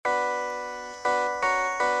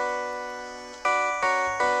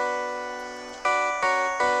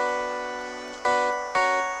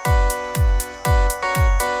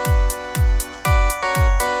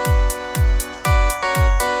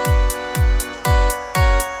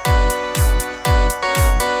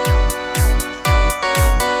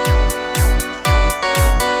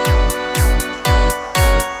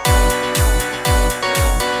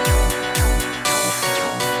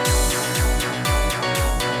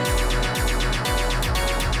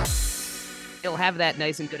have that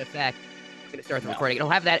nice and good effect. I'm gonna start the No. recording. It'll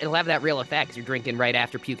have that real effect because you're drinking right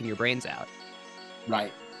after puking your brains out.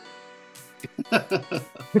 Right.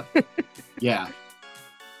 Yeah.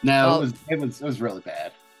 No, Well, it was really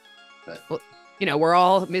bad. But well, we're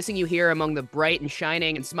all missing you here among the bright and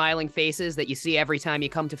shining and smiling faces that you see every time you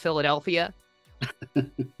come to Philadelphia.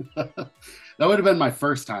 that would have been my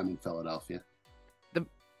first time in Philadelphia.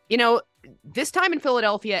 This time in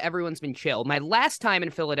Philadelphia, everyone's been chill. My last time in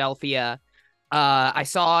Philadelphia, I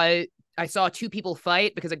saw two people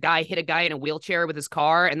fight because a guy hit a guy in a wheelchair with his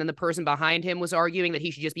car, and then the person behind him was arguing that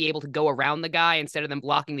he should just be able to go around the guy instead of them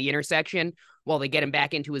blocking the intersection while they get him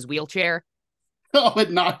back into his wheelchair. Oh,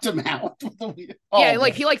 it knocked him out. Yeah,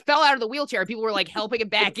 he fell out of the wheelchair. People were like helping him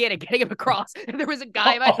back in and getting him across. And there was a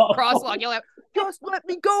guy by the crosswalk yelling out, "Just let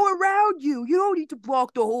me go around you. You don't need to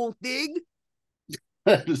block the whole thing."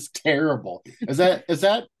 That is terrible. Is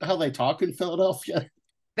that how they talk in Philadelphia?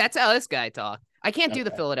 That's how this guy talked. I can't do the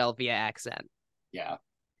Okay. Philadelphia accent. Yeah.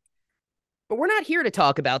 But we're not here to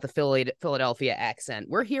talk about the Philadelphia accent.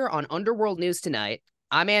 We're here on Underworld News Tonight.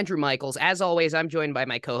 I'm Andrew Michaels. As always, I'm joined by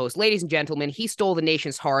my co-host. Ladies and gentlemen, he stole the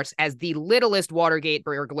nation's hearts as the littlest Watergate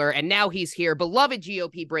burglar, and now he's here. Beloved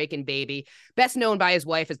GOP breaking baby, best known by his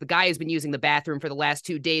wife as the guy who's been using the bathroom for the last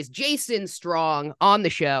 2 days, Jason Strong, on the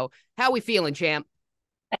show. How we feeling, champ?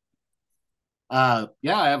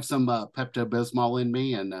 Yeah, I have some Pepto-Bismol in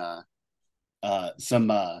me and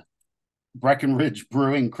some Breckenridge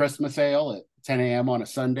Brewing Christmas Ale at 10 a.m. on a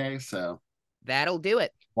Sunday. So That'll do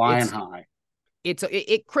it. flying high.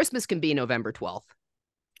 Christmas can be November 12th.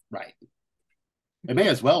 Right. It may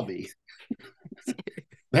as well be.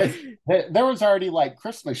 There was already like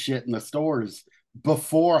Christmas shit in the stores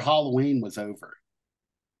before Halloween was over.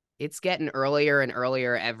 It's getting earlier and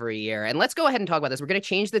earlier every year. And let's go ahead and talk about this. We're going to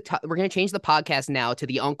change the podcast now to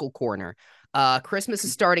the Uncle Corner. Christmas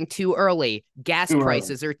is starting too early. Gas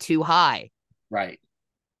prices are too high. Right.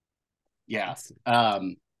 Yeah.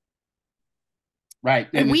 Right.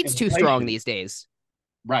 And wheat's too strong these days.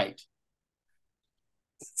 Right.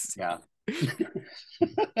 Yeah.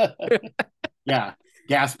 Yeah.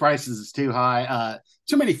 Gas prices is too high.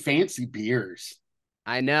 Too many fancy beers.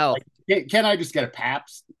 I know. Can't I just get a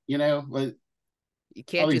Pabst? You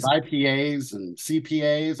can't all these IPAs and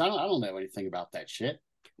CPAs. I don't know anything about that shit.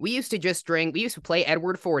 We used to play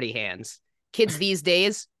Edward 40 hands. Kids these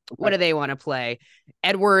days, what do they want to play?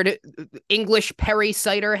 Edward English Perry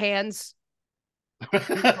cider hands.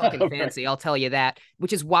 Fucking fancy, I'll tell you that.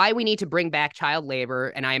 Which is why we need to bring back child labor,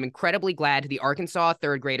 and I am incredibly glad to the Arkansas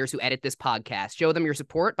third graders who edit this podcast. Show them your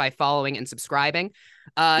support by following and subscribing.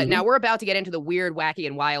 Now we're about to get into the weird, wacky,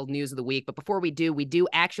 and wild news of the week, but before we do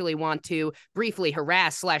actually want to briefly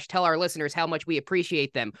harass/tell our listeners how much we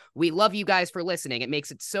appreciate them. We love you guys for listening. It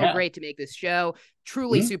makes it so great to make this show.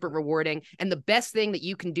 Truly super rewarding. And the best thing that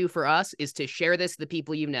you can do for us is to share this to the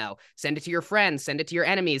people you know. Send it to your friends, send it to your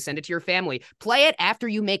enemies, send it to your family. Play it after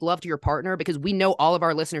you make love to your partner, because we know all of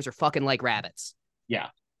our listeners are fucking like rabbits. Yeah.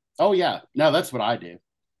 Oh yeah. No, that's what I do.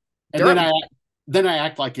 And then I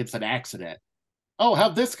act like it's an accident. Oh,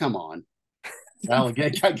 how'd this come on? Well, I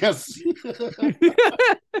guess.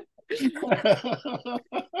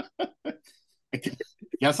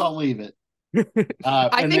 Guess I'll leave it.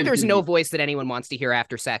 I think there's no voice that anyone wants to hear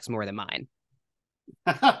after sex more than mine.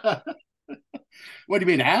 What do you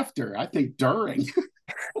mean after? I think during.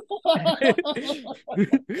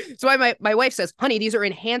 So my wife says, "Honey, these are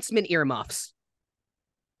enhancement earmuffs."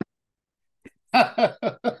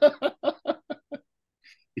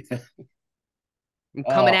 I'm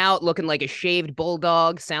coming out looking like a shaved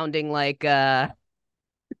bulldog, sounding like a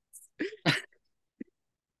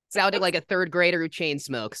third grader who chain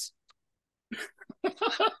smokes.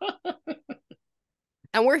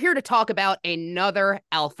 And we're here to talk about another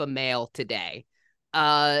alpha male today.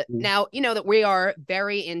 Now, you know that we are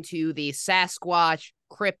very into the Sasquatch,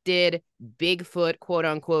 cryptid, Bigfoot, quote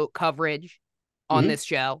unquote, coverage on this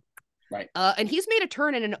show. Right. And he's made a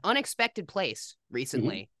turn in an unexpected place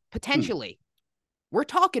recently, potentially. We're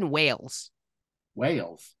talking whales.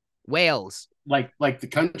 Whales. Like the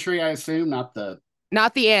country, I assume, not the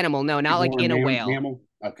animal. No, not like in a whale. Mammal?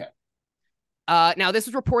 Okay. Now, this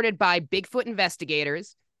was reported by Bigfoot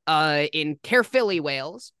investigators in Caerphilly,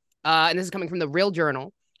 Wales. And this is coming from the Real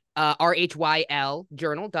Journal,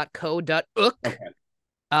 rhyl.journal.co.uk.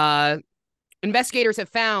 Okay. Investigators have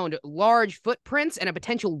found large footprints and a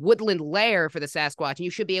potential woodland lair for the Sasquatch, and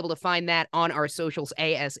you should be able to find that on our socials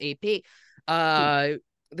ASAP. The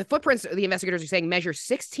footprints, the investigators are saying, measure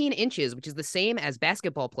 16 inches, which is the same as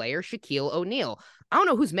basketball player Shaquille O'Neal. I don't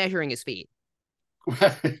know who's measuring his feet.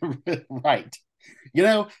 Right.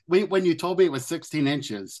 When you told me it was 16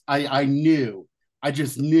 inches, I knew I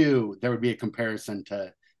just knew there would be a comparison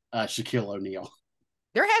to Shaquille O'Neal.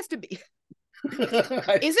 There has to be.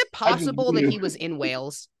 Is it possible that he was in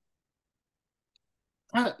Wales?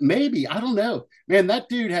 Maybe. I don't know. Man, that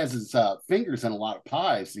dude has his fingers in a lot of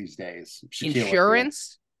pies these days. Shaquille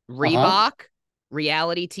Insurance, Reebok,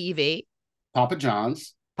 reality TV, Papa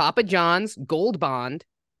John's, Gold Bond.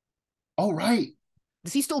 Oh, right.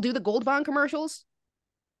 Does he still do the Gold Bond commercials?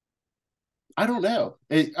 I don't know.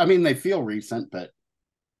 I mean, they feel recent, but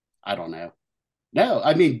I don't know. No,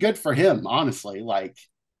 I mean, good for him, honestly. Like,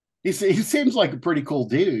 he seems like a pretty cool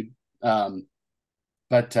dude.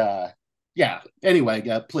 But yeah,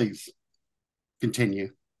 anyway, please continue.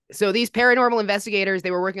 So these paranormal investigators,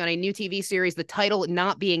 they were working on a new TV series, the title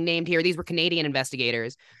not being named here. These were Canadian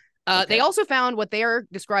investigators. Okay. They also found what they are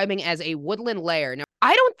describing as a woodland lair. Now,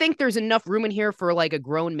 I don't think there's enough room in here for like a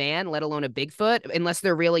grown man, let alone a Bigfoot, unless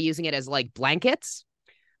they're really using it as like blankets.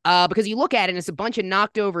 Because you look at it and it's a bunch of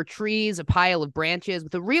knocked over trees, a pile of branches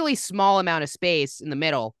with a really small amount of space in the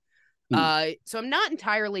middle. So I'm not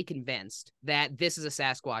entirely convinced that this is a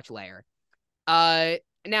Sasquatch lair.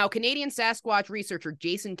 Now, Canadian Sasquatch researcher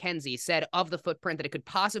Jason Kenzie said of the footprint that it could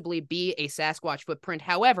possibly be a Sasquatch footprint.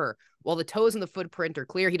 However, while the toes in the footprint are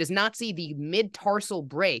clear, he does not see the mid-tarsal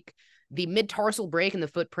break. The mid-tarsal break in the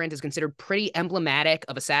footprint is considered pretty emblematic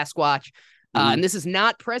of a Sasquatch. And this is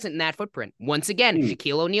not present in that footprint. Once again,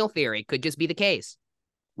 Shaquille O'Neal theory could just be the case.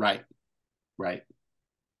 Right.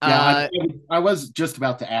 Yeah, I was just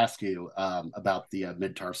about to ask you about the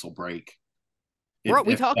mid-tarsal break.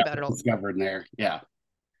 We talk about it all. Discovered in there. Yeah.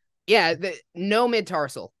 Yeah, no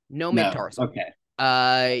mid-tarsal. No mid-tarsal.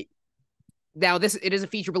 Okay. Now, it is a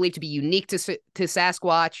feature believed to be unique to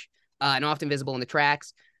Sasquatch and often visible in the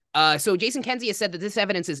tracks. So Jason Kenzie has said that this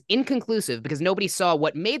evidence is inconclusive because nobody saw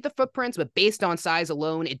what made the footprints, but based on size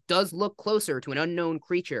alone, it does look closer to an unknown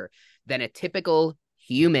creature than a typical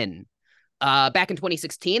human. Back in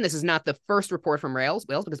 2016, this is not the first report from Wales,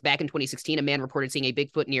 because back in 2016, a man reported seeing a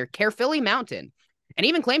Bigfoot near Caerphilly Mountain and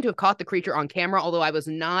even claimed to have caught the creature on camera, although I was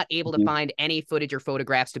not able to find any footage or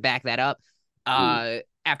photographs to back that up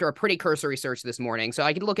after a pretty cursory search this morning. So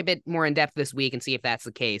I could look a bit more in depth this week and see if that's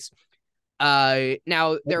the case.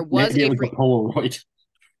 Now, there was a Polaroid.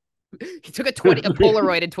 He took a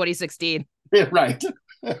Polaroid in 2016. Yeah, right.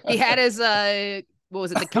 He had his what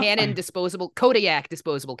was it? The Canon Kodiak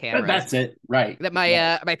disposable camera. That's it. Right. That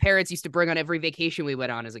my parents used to bring on every vacation we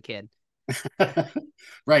went on as a kid.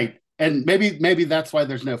 Right. And maybe that's why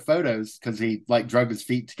there's no photos, because he like drug his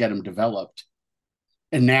feet to get them developed.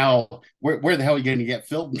 And now where the hell are you going to get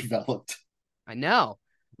film developed? I know.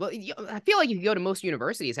 Well, I feel like you can go to most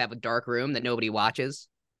universities, have a dark room that nobody watches.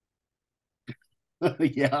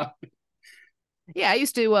 Yeah. Yeah, I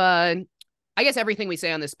used to I guess everything we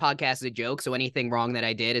say on this podcast is a joke, so anything wrong that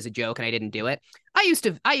I did is a joke and I didn't do it. I used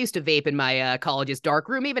to vape in my college's dark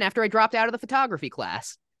room even after I dropped out of the photography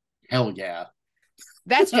class. Hell yeah.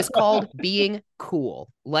 That's just called being cool,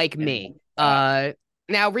 like me.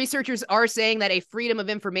 Now, researchers are saying that a Freedom of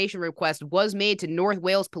Information request was made to North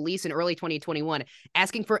Wales Police in early 2021,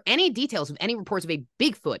 asking for any details of any reports of a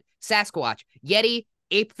Bigfoot, Sasquatch, Yeti,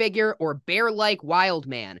 ape figure, or bear-like wild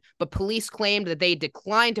man. But police claimed that they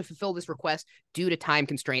declined to fulfill this request due to time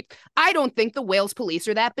constraints. I don't think the Wales police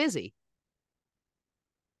are that busy.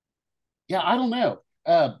 Yeah, I don't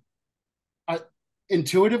know.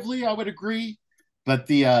 Intuitively, I would agree, but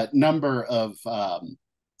the number of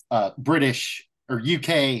British or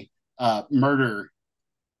UK murder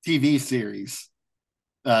TV series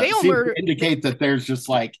indicate that there's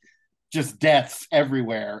just deaths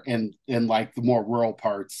everywhere in like the more rural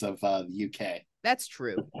parts of the UK. That's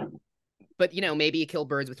true. But maybe you kill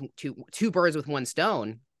birds with two birds with one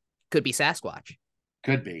stone. Could be Sasquatch.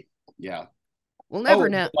 Could be. Yeah. We'll never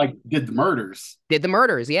know. Like did the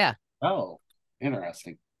murders, yeah. Oh,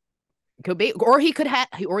 interesting. Could be, or he could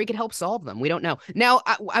help solve them. We don't know. Now,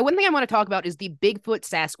 one thing I want to talk about is the Bigfoot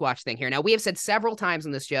Sasquatch thing here. Now, we have said several times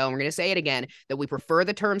on this show, and we're going to say it again, that we prefer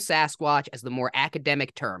the term Sasquatch as the more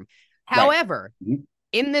academic term. Right. However,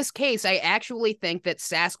 in this case, I actually think that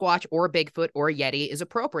Sasquatch or Bigfoot or Yeti is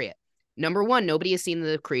appropriate. Number one, nobody has seen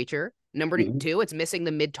the creature. Number two, it's missing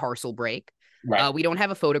the mid-tarsal break. Right. We don't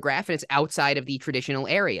have a photograph, and it's outside of the traditional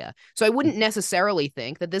area. So I wouldn't necessarily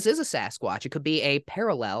think that this is a Sasquatch. It could be a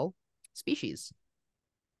parallel species.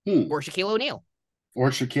 Or Shaquille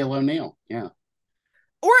O'Neal. Yeah.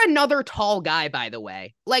 Or another tall guy, by the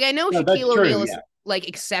way. Like, I know Shaquille O'Neal is like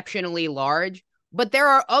exceptionally large, but there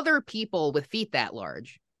are other people with feet that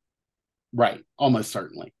large. Right. Almost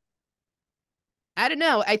certainly. I don't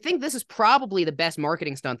know. I think this is probably the best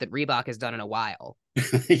marketing stunt that Reebok has done in a while.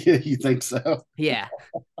 You think so? Yeah.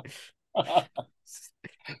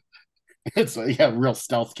 It's a real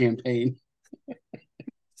stealth campaign.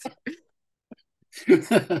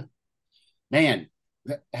 Man,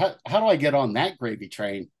 how do I get on that gravy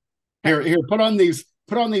train? Here, put on these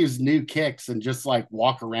new kicks and just like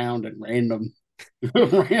walk around in random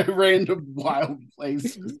random wild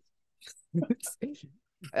places.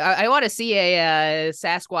 I want to see a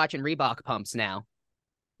Sasquatch and Reebok pumps now.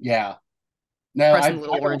 Yeah. No, Pressing the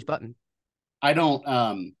little orange button. I don't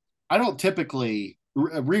typically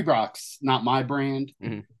Reebok's not my brand.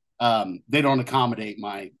 Mm-hmm. They don't accommodate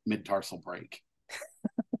my mid tarsal break.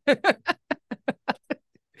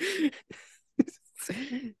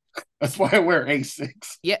 That's why I wear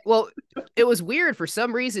Asics. Yeah, well, it was weird for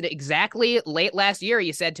some reason. Exactly late last year,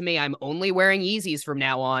 you said to me, "I'm only wearing Yeezys from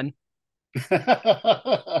now on."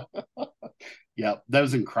 Yep,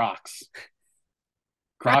 those and Crocs.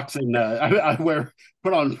 Crocs and I wear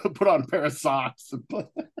put on a pair of socks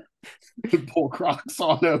and pull Crocs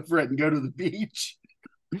on over it and go to the beach.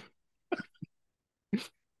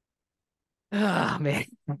 Oh man.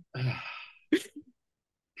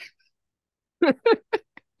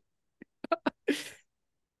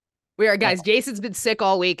 We are, guys. Jason's been sick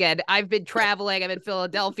all weekend. I've been traveling. I'm in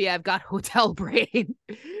Philadelphia. I've got hotel brain.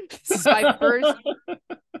 This is my first.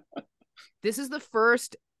 This is the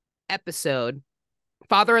first episode.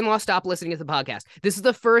 Father-in-law, stop listening to the podcast. This is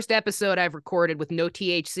the first episode I've recorded with no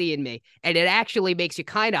THC in me, and it actually makes you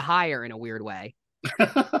kind of higher in a weird way.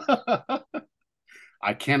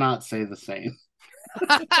 I cannot say the same.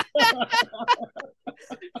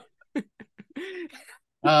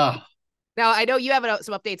 Now, I know you have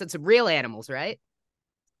some updates on some real animals, right?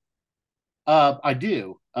 I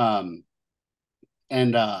do. And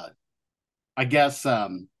I guess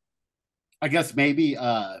maybe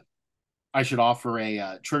I should offer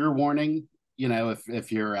a trigger warning, you know,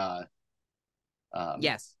 if you're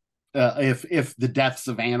yes. If the deaths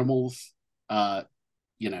of animals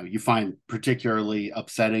you know, you find particularly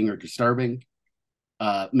upsetting or disturbing,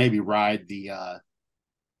 maybe ride the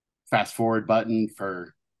fast forward button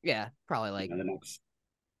for probably like the next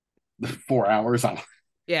 4 hours.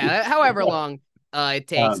 Yeah, however long it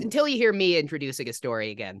takes until you hear me introducing a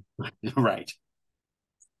story again. Right.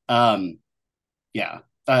 Yeah.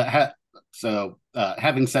 So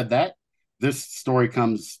having said that, this story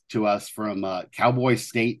comes to us from Cowboy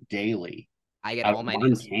State Daily. I get all my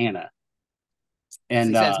Montana. News.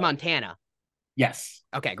 And it says Montana. Yes.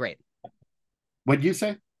 Okay, great. What did you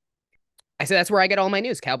say? I said that's where I get all my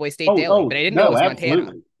news, Cowboy State Daily, but I didn't know it was absolutely.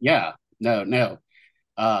 Montana. Yeah. No.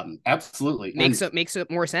 Absolutely. Makes it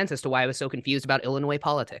more sense as to why I was so confused about Illinois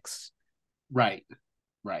politics. Right.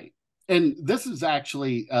 And this is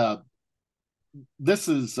actually like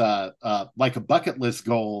a bucket list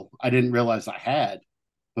goal I didn't realize I had.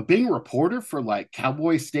 But being a reporter for like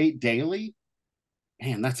Cowboy State Daily,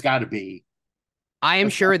 man, that's got to be. I am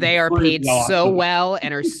sure they are paid so well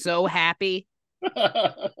and are so happy.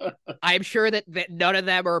 I'm sure that none of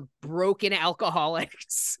them are broken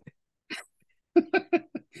alcoholics.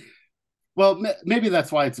 Well, maybe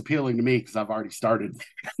that's why it's appealing to me, because I've already started.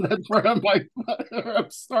 That's where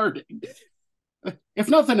I'm starting. If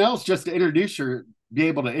nothing else, just to be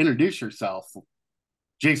able to introduce yourself.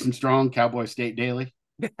 Jason Strong, Cowboy State Daily.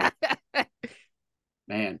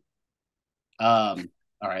 Man. All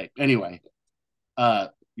right. Anyway.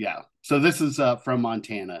 Yeah. So this is from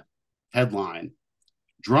Montana. Headline: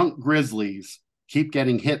 Drunk Grizzlies keep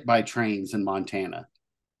getting hit by trains in Montana.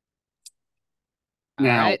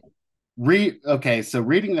 Now, so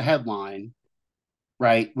reading the headline,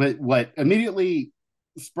 right? What immediately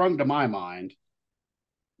sprung to my mind,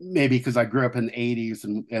 maybe because I grew up in the 80s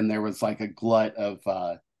and there was like a glut of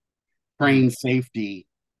train safety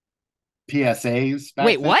PSAs.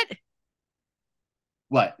 Wait, then. What?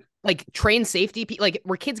 What? Like train safety? Like,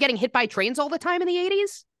 were kids getting hit by trains all the time in the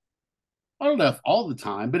 80s? I don't know if all the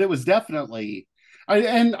time, but it was definitely.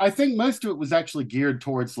 I think most of it was actually geared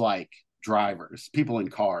towards like drivers, people in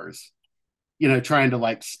cars, you know, trying to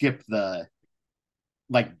like skip the,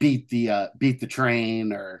 like beat the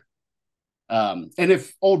train, or and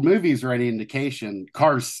if old movies are any indication,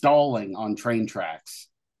 cars stalling on train tracks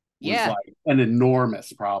was like an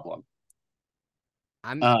enormous problem.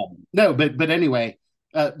 No, but anyway,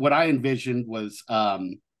 what I envisioned was,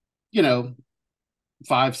 you know,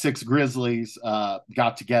 5-6 Grizzlies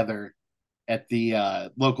got together at the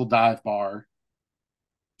local dive bar,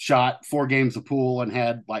 shot 4 games of pool and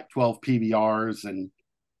had like 12 PBRs and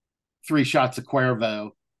 3 shots of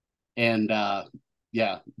Cuervo, and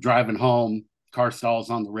driving home, car stalls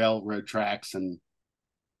on the railroad tracks, and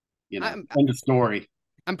you know, end of story.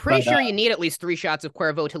 I'm pretty sure you need at least 3 shots of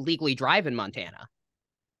Cuervo to legally drive in Montana.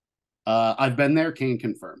 I've been there, can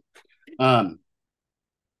confirm. Um,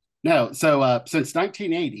 no, so since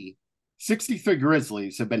 1980, 63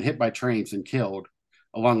 grizzlies have been hit by trains and killed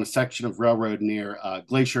along a section of railroad near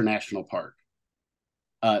Glacier National Park.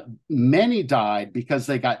 Many died because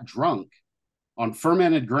they got drunk on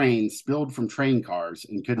fermented grain spilled from train cars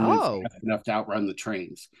and couldn't move fast enough to outrun the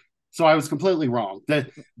trains. So I was completely wrong. Why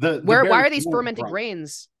are these fermented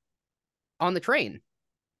grains on the train?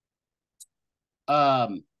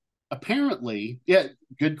 Apparently, yeah,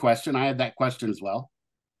 good question. I had that question as well.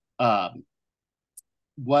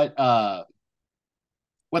 What the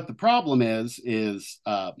problem is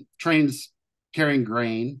trains carrying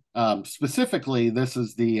grain. Specifically, this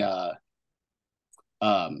is the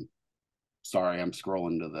sorry, I'm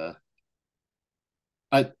scrolling to the.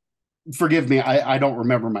 Forgive me, I don't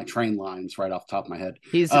remember my train lines right off the top of my head.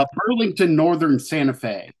 Burlington Northern Santa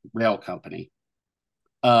Fe Rail Company.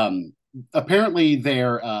 Apparently,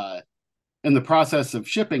 they're in the process of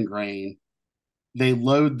shipping grain. They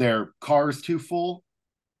load their cars too full,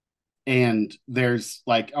 and there's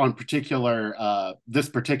like on particular this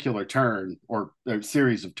particular turn or a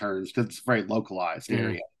series of turns because it's a very localized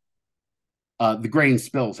area. The grain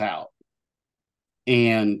spills out.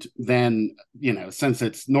 And then, since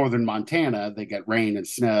it's northern Montana, they get rain and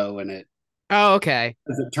snow, and it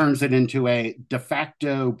turns it into a de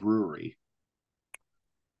facto brewery.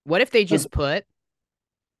 What if they just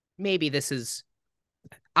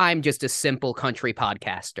I'm just a simple country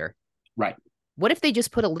podcaster. Right. What if they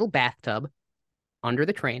just put a little bathtub under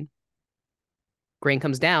the train? Grain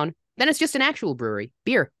comes down, then it's just an actual brewery.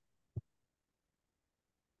 Beer.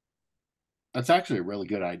 That's actually a really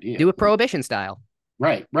good idea. Do it Prohibition style.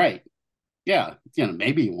 Right. Yeah.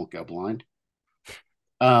 Maybe you won't go blind.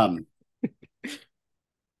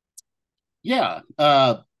 Yeah.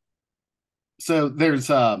 So there's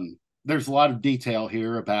a lot of detail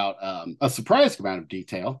here about a surprising amount of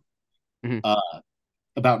detail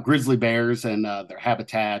about grizzly bears and their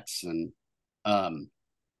habitats. And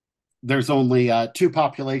there's only 2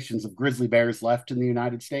 populations of grizzly bears left in the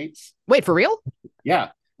United States. Wait, for real? Yeah.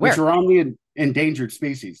 Where? Which are on the endangered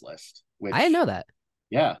species list. I didn't know that.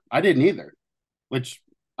 Yeah, I didn't either. Which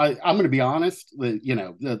I'm going to be honest,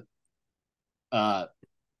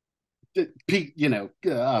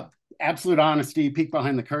 absolute honesty, peek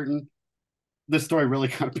behind the curtain. This story really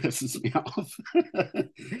kind of pisses me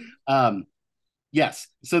off. Yes,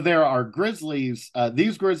 so there are grizzlies.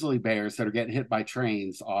 These grizzly bears that are getting hit by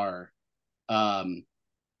trains are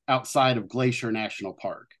outside of Glacier National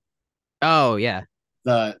Park. Oh yeah.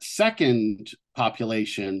 The second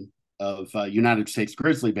population of United States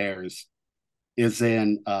grizzly bears is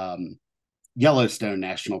in Yellowstone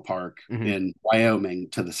National Park in Wyoming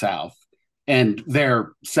to the south. And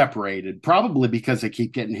they're separated probably because they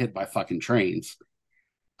keep getting hit by fucking trains.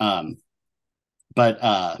 Yeah,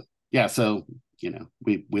 so,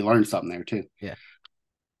 we learned something there too. Yeah.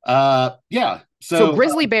 Yeah. So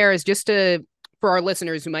grizzly bears, just for our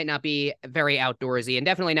listeners who might not be very outdoorsy, and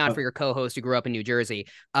definitely not for your co-host who grew up in New Jersey.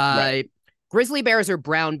 Right. Grizzly bears are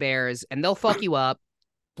brown bears, and they'll fuck you up.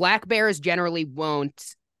 Black bears generally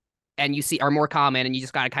won't, and are more common, and you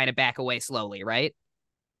just got to kind of back away slowly, right?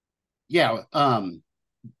 Yeah.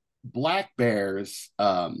 Black bears,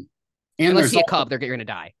 and unless you see a cub, they're going to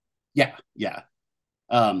die. Yeah.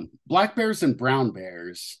 Black bears and brown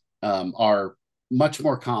bears are much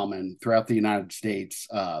more common throughout the United States.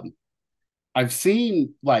 I've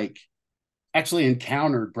seen actually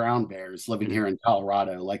encountered brown bears living here in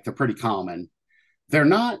Colorado. They're pretty common. They're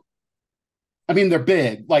not, they're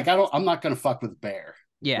big. I'm not going to fuck with a bear.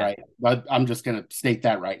 Yeah. Right. But I'm just going to state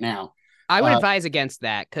that right now. I would advise against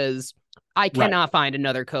that because I cannot find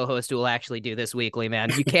another co-host who will actually do this weekly,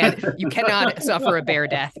 man. You cannot suffer a bear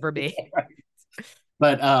death for me. Right.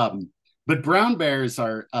 But brown bears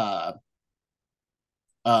are,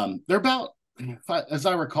 they're about, as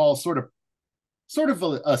I recall, sort of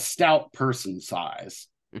a stout person size,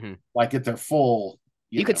 at their full.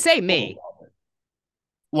 You could say me.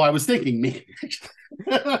 Well, I was thinking me.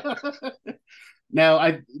 No,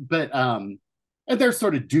 and they're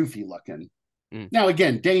sort of doofy looking. Now,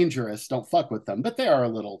 again, dangerous. Don't fuck with them, but they are a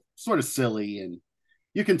little sort of silly, and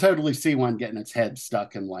you can totally see one getting its head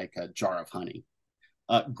stuck in a jar of honey.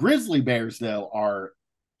 Grizzly bears, though, are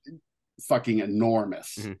fucking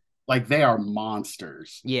enormous. They are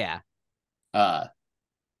monsters. Yeah.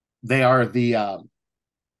 They are the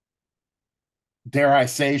dare I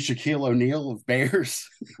say Shaquille O'Neal of bears.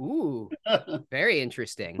 Ooh, very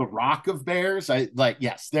interesting. The Rock of bears.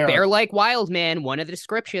 Yes, they're bear-like wild man. One of the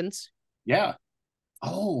descriptions. Yeah.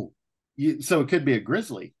 Oh, so it could be a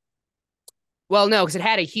grizzly. Well, no, because it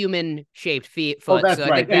had a human-shaped foot. That's so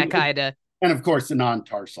right. I think that kind of. And of course, the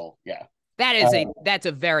non-tarsal. Yeah. That's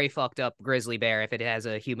a very fucked up grizzly bear if it has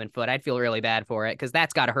a human foot. I'd feel really bad for it because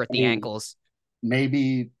that's got to hurt the ankles.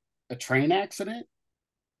 Maybe a train accident.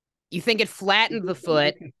 You think it flattened the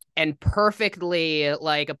foot and perfectly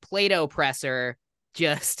like a Play-Doh presser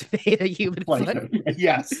just made a human foot?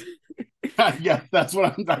 Yes. Yeah, that's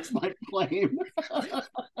my claim.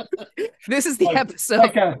 This is the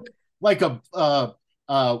episode. Like a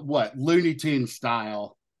what, Looney Tunes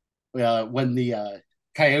style, when the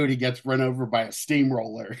coyote gets run over by a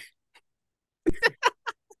steamroller.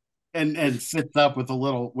 and sits up with a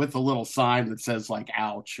little sign that says like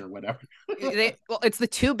 "ouch" or whatever. Well, it's the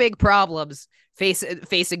two big problems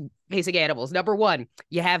facing animals. Number one,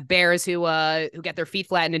 you have bears who get their feet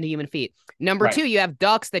flattened into human feet. Number two, you have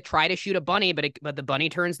ducks that try to shoot a bunny, but the bunny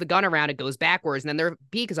turns the gun around, it goes backwards, and then their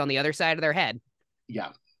beak is on the other side of their head. Yeah,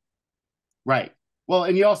 right. Well,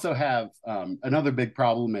 and you also have another big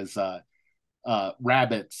problem is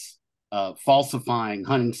rabbits falsifying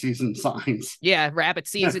hunting season signs. Yeah, rabbit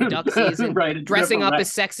season, duck season, right? Dressing up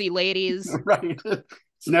as sexy ladies. Right.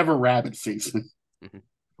 It's never rabbit season.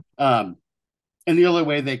 Mm-hmm. And the only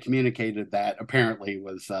way they communicated that apparently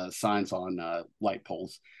was signs on light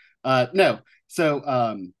poles. No,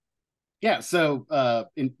 so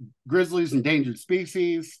in grizzlies, endangered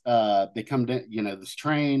species. They come to this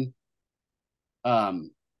train.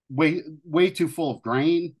 Way too full of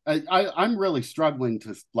grain. I'm really struggling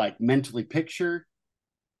to like mentally picture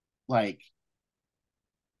like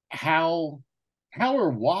how or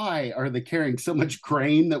why are they carrying so much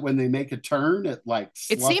grain that when they make a turn it like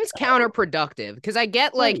it seems counterproductive, because I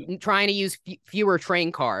get like trying to use fewer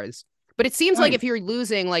train cars, but it seems like if you're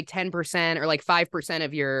losing like 10% or like 5%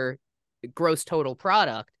 of your gross total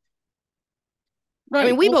product. I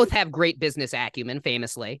mean, we both have great business acumen,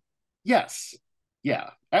 famously. Yes. Yeah,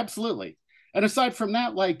 absolutely. And aside from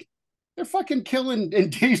that, like, they're fucking killing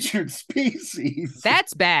endangered species.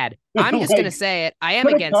 That's bad. I'm just gonna say it. I am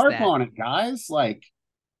against that. Put a tarp on it, guys. Like,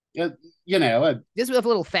 just with a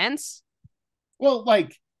little fence. Well,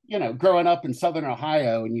 like, growing up in Southern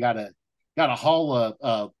Ohio, and you gotta haul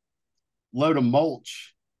a load of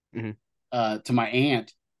mulch to my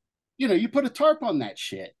aunt. You put a tarp on that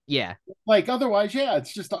shit. Yeah. Like, otherwise, yeah,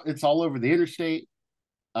 it's all over the interstate.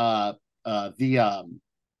 The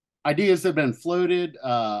ideas that have been floated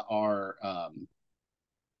are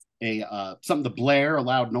something to blare, a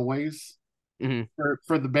loud noise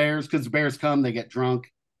for the bears, because the bears come, they get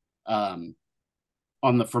drunk. On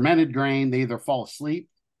the fermented grain, they either fall asleep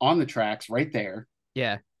on the tracks right there.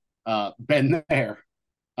 Yeah. Been there.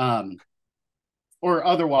 Or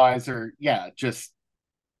otherwise are just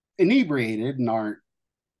inebriated and aren't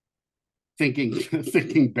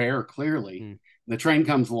thinking bear clearly. The train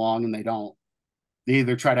comes along and they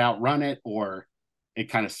either try to outrun it or it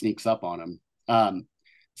kind of sneaks up on them.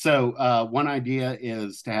 So one idea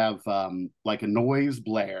is to have like a noise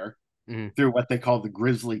blare through what they call the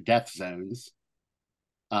grizzly death zones.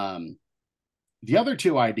 The other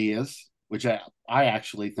two ideas, which I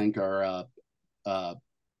actually think are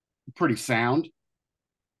pretty sound,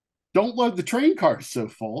 don't load the train cars so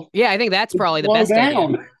full. Yeah, I think that's probably the best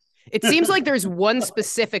idea. It seems like there's one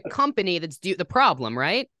specific company that's the problem,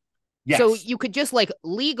 right? Yes. So you could just like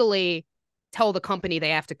legally tell the company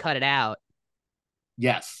they have to cut it out.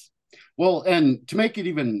 Yes. Well, and to make it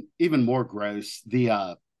even more gross, in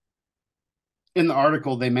the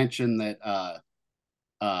article they mentioned that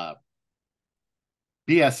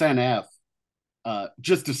BSNF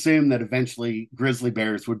just assumed that eventually grizzly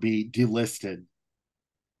bears would be delisted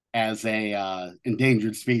as a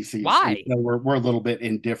endangered species. Why? So we're a little bit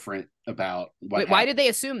indifferent about why did they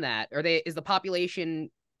assume that? Is the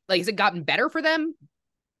population like, has it gotten better for them?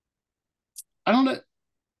 I don't know.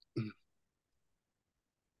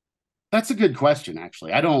 That's a good question,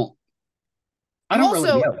 actually. I don't really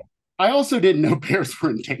know. I also didn't know bears were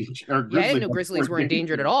endangered. I didn't know grizzlies were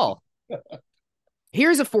endangered at all.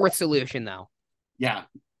 Here's a fourth solution, though. Yeah.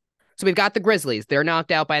 So we've got the grizzlies. They're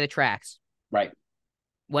knocked out by the tracks. Right.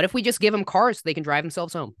 What if we just give them cars so they can drive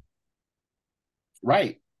themselves home?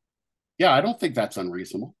 Right. Yeah, I don't think that's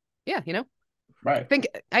unreasonable. Yeah, Right.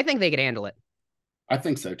 I think they could handle it. I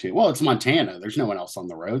think so too. Well, it's Montana. There's no one else on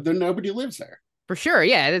the road. Then nobody lives there. For sure.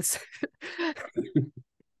 Yeah, it's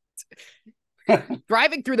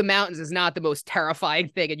driving through the mountains is not the most terrifying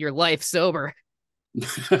thing in your life sober.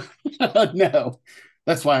 No.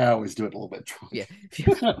 That's why I always do it a little bit drunk. Yeah.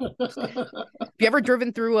 Have you ever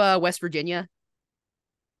driven through West Virginia?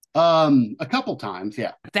 A couple times,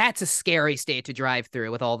 yeah. That's a scary state to drive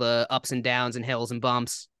through with all the ups and downs and hills and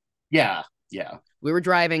bumps. Yeah. We were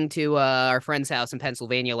driving to our friend's house in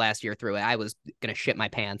Pennsylvania last year through it. I was gonna shit my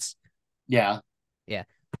pants. Yeah.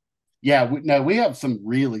 Yeah, no, we have some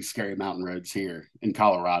really scary mountain roads here in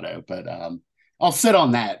Colorado, but I'll sit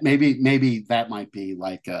on that. Maybe that might be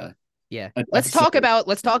like Yeah. an episode.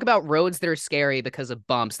 Let's talk about roads that are scary because of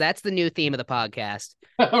bumps. That's the new theme of the podcast.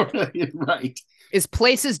 Right, Is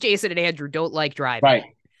places Jason and Andrew don't like driving. right.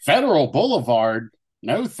 Federal Boulevard.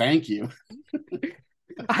 No, thank you.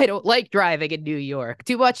 I don't like driving in New York.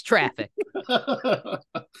 Too much traffic.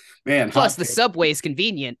 Man, Plus, hot the take. subway's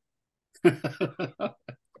convenient.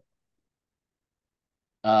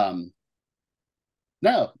 um,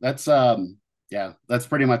 no, that's yeah, that's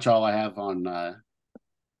pretty much all I have on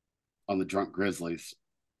the drunk Grizzlies.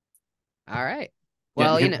 All right.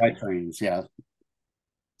 Getting Well, hit by trains. Yeah.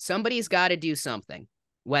 somebody's got to do something.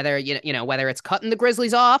 Whether whether it's cutting the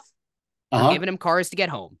Grizzlies off or Uh-huh. giving them cars to get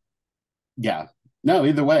home. Yeah. No,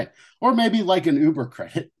 either way. Or maybe like an Uber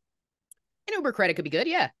credit. An Uber credit could be good.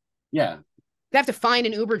 Yeah. Yeah. They have to find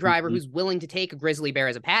an Uber driver Mhm. who's willing to take a grizzly bear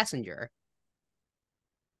as a passenger.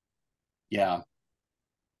 Yeah.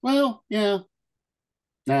 Well, yeah.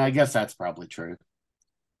 No, I guess that's probably true.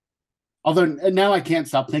 Although now I can't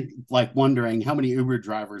stop wondering how many Uber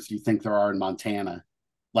drivers do you think there are in Montana?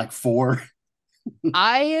 Like four?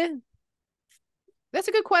 I That's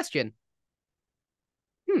a good question.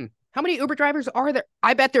 How many Uber drivers are there?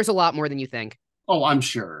 I bet there's a lot more than you think. Oh, I'm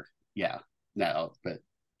sure. Yeah. No, but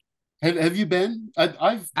have you been? I've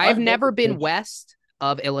I've never never been been. west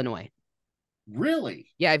of Illinois. Really?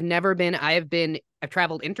 Yeah, I've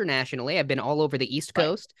traveled internationally. I've been all over the East Right.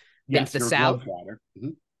 Coast, been to Yes, the you're a South, globetrotter.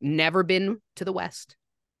 Mhm. never been to the West.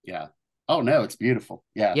 Yeah. Oh no, it's beautiful.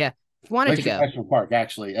 Yeah. Yeah, wanted to Glacier go. National Park,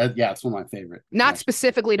 actually. Yeah, it's one of my favorite. Not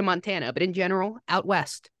specifically to Montana, but in general, out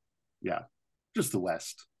west. Yeah, just the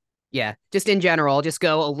West. Yeah, just in general, just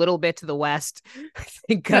go a little bit to the west. I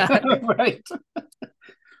think Right.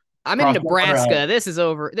 I'm in Cross over. Nebraska. This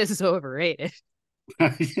is overrated.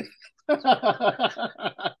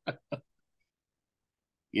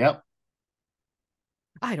 Yep.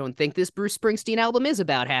 I don't think this Bruce Springsteen album is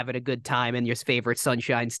about having a good time in your favorite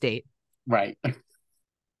sunshine state. Right.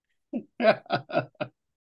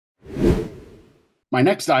 My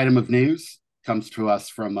next item of news comes to us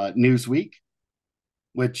from Newsweek,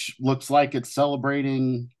 which looks like it's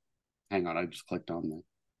celebrating. Hang on, I just clicked on that.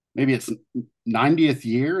 Maybe it's 90th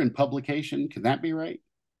year in publication. Can that be right?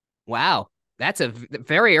 Wow, that's a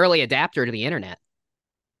very early adapter to the internet.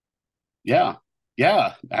 Yeah.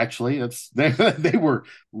 Yeah, actually, it's they were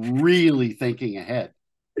really thinking ahead.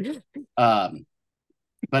 Um,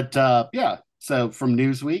 but yeah, so from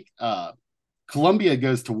Newsweek, Colombia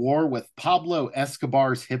goes to war with Pablo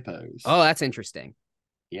Escobar's hippos. Oh, that's interesting.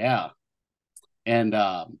 Yeah, and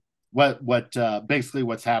what basically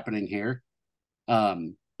what's happening here?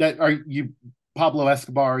 That are you Pablo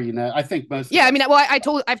Escobar? You know, I think most. Yeah, I mean, well, I've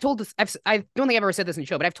told this. I don't think I've ever said this in the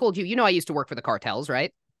show, but I've told you. You know, I used to work for the cartels,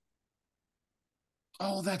 right?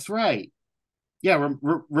 Oh, that's right. Yeah,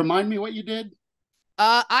 remind me what you did.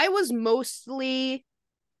 I was mostly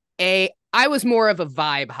I was more of a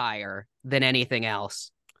vibe hire than anything else.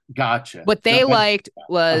 Gotcha. What No, they but liked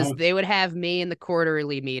was uh, they would have me in the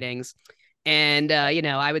quarterly meetings, and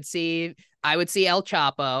I would see El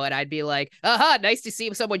Chapo, and I'd be like, "Aha, nice to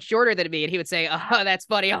see someone shorter than me," and he would say, "Ah, that's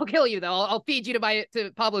funny. I'll kill you though. I'll feed you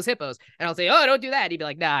to Pablo's hippos," and I'll say, "Oh, don't do that." And he'd be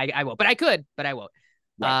like, "Nah, I won't, but I could, but I won't."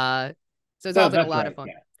 right. So it's No, all been a that's lot of right. fun.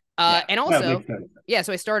 Yeah. Yeah. And No, it also, makes sense. yeah,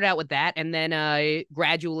 so I started out with that, and then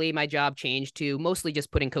gradually my job changed to mostly just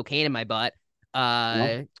putting cocaine in my butt.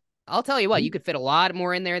 Well, Uh, I'll tell you what, you could fit a lot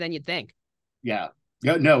more in there than you'd think. yeah.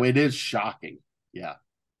 No, it is shocking. Yeah.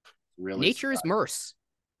 Really Nature's surprising. merce.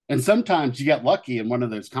 And sometimes you get lucky and one of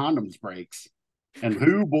those condoms breaks. And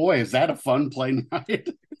who boy, is that a fun plane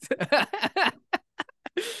ride?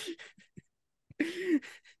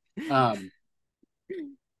 um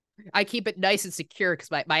I keep it nice and secure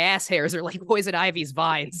because my ass hairs are like poison ivy's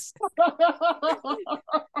vines.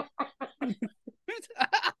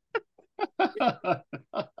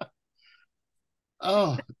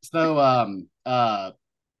 oh, so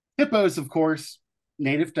hippos, of course,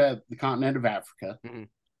 native to the continent of Africa. Mhm.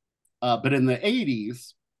 But in the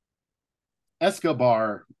 80s,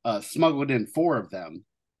 Escobar smuggled in four of them,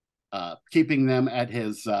 keeping them at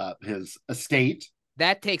his estate.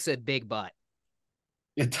 That takes a big butt.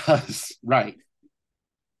 It does, right?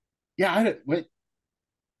 Yeah, I don't,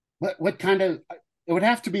 what kind of? It would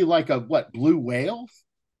have to be like a what blue whale?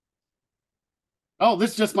 Oh,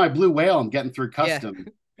 this is just my blue whale. I'm getting through Yeah. custom,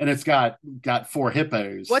 and it's got four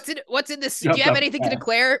hippos. What's in this? Do you Jumped have up anything to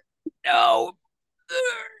declare? No.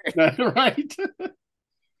 right?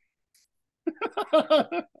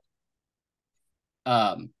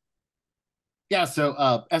 um, Yeah,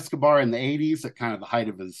 so Escobar in the 80s, at kind of the height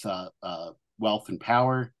of his wealth and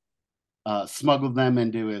power, smuggled them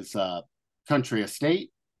into his country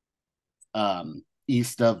estate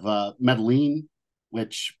east of Medellin,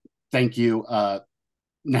 which, thank you,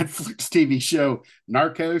 Netflix TV show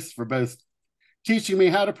Narcos, for both teaching me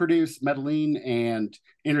how to produce Medellin and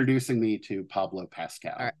introducing me to Pablo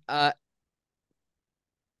Pascal. All right.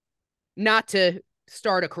 Not to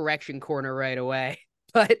start a correction corner right away,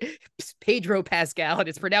 but Pedro Pascal, and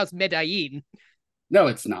it's pronounced Medellin. No,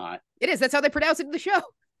 it's not. It is. That's how they pronounce it in the show.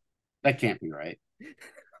 That can't be right.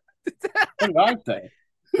 What did I say?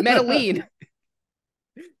 Medellin.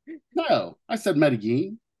 No, I said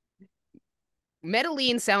Medellin.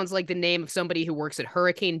 Medellin sounds like the name of somebody who works at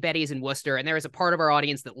Hurricane Betty's in Worcester, and there is a part of our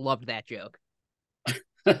audience that loved that joke.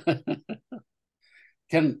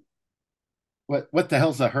 Can what the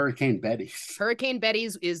hell's a Hurricane Betty's? Hurricane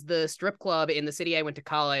Betty's is the strip club in the city I went to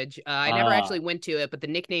college. I never actually went to it, but the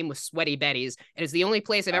nickname was Sweaty Betty's, and it's the only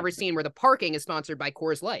place I've ever seen where the parking is sponsored by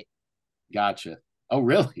Coors Light. Gotcha. Oh,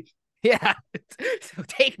 really? Yeah. So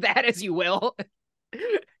take that as you will.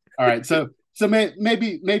 All right. So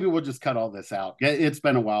maybe we'll just cut all this out. It's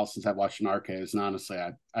been a while since I've watched Narcos, and honestly,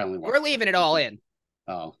 I only watched. We're leaving it all in.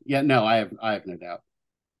 Oh yeah, no, I have no doubt.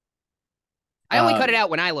 I only cut it out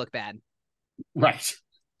when I look bad. Right.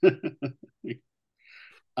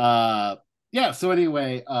 Yeah. So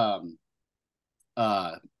anyway,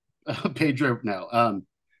 Pedro, no,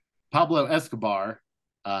 Pablo Escobar.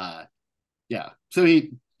 Yeah. So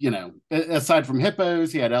he, aside from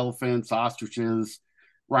hippos, he had elephants, ostriches,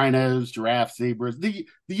 rhinos, giraffes, zebras, the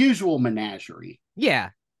usual menagerie.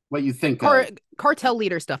 Yeah. What you think cartel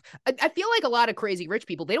leader stuff. I feel like a lot of crazy rich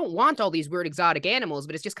people, they don't want all these weird exotic animals,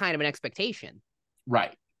 but it's just kind of an expectation.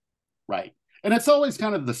 Right. Right. And it's always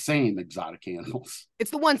kind of the same exotic animals.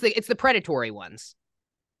 It's the predatory ones.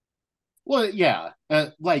 Well, yeah.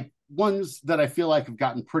 Like ones that I feel like have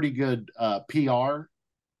gotten pretty good PR.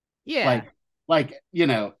 Yeah. Like,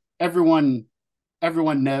 everyone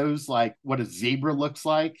knows like what a zebra looks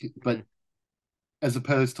like, but as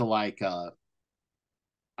opposed to like I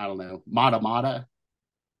don't know, mata mata.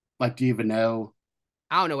 Like, do you even know?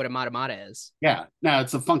 I don't know what a mata mata is. Yeah. No,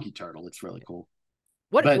 it's a funky turtle. It's really cool.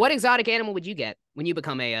 What exotic animal would you get when you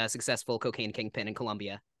become a successful cocaine kingpin in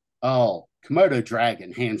Colombia? Oh, Komodo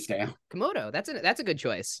dragon, hands down. Komodo, that's a good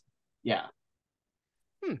choice. Yeah.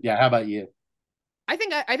 Yeah. How about you? I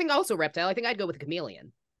think also reptile. I think I'd go with a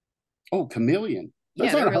chameleon. Oh, chameleon.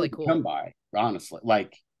 Those they're really cool. Come by, honestly.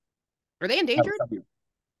 Like, are they endangered?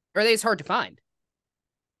 Or are they just hard to find?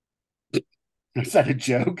 Is that a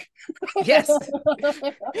joke? Yes.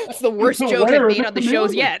 It's the worst joke I've made on the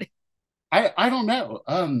shows yet. I don't know.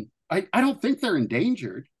 I don't think they're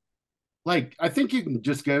endangered. Like, I think you can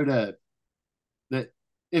just go to the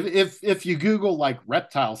if you Google like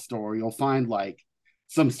reptile store, you'll find like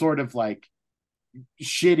some sort of like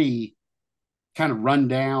shitty kind of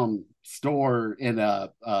rundown store in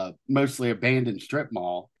a mostly abandoned strip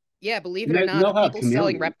mall. Yeah, believe it or not, the people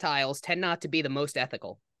selling reptiles tend not to be the most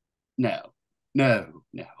ethical. No.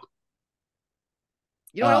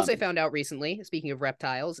 You know what else I found out recently, speaking of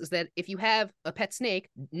reptiles, is that if you have a pet snake,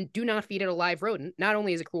 do not feed it a live rodent. Not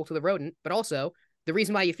only is it cruel to the rodent, but also the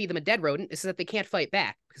reason why you feed them a dead rodent is that they can't fight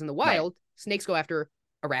back. Because in the wild, snakes go after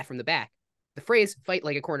a rat from the back. The phrase "fight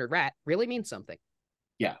like a cornered rat" really means something.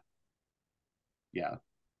 Yeah.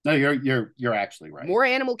 No, you're actually right. More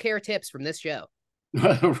animal care tips from this show.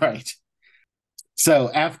 Right.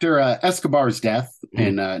 So after Escobar's death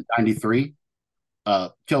in 93,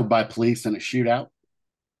 killed by police in a shootout.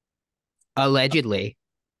 Allegedly.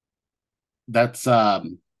 That's I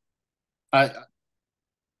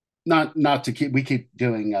not to keep, we keep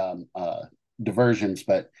doing diversions,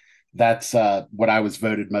 but that's what I was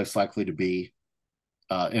voted most likely to be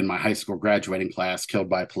in my high school graduating class, killed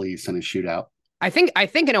by police in a shootout. I think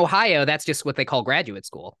in Ohio that's just what they call graduate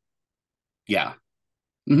school. Yeah.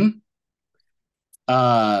 Mm-hmm.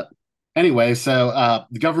 Anyway, so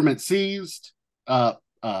the government seized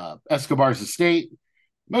Escobar's estate.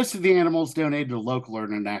 Most of the animals donated to local or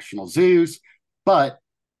international zoos, but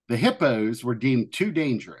the hippos were deemed too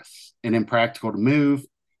dangerous and impractical to move,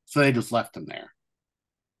 so they just left them there.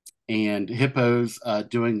 And hippos,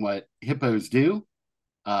 doing what hippos do,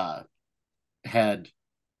 had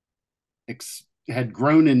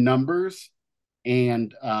grown in numbers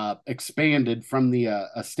and expanded from the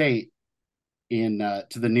estate to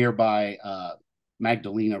the nearby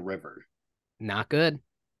Magdalena River. Not good.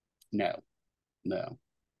 No.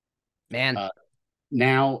 Man.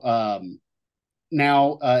 Now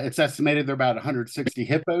it's estimated there are about 160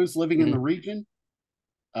 hippos living in the region.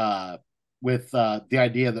 with the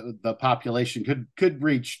idea that the population could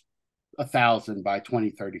reach 1,000 by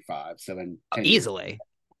 2035. So in 10 years. Easily.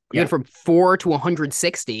 We Yeah. went from 4 to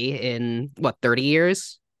 160 in what, 30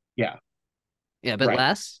 years? Yeah. Yeah, a bit Right.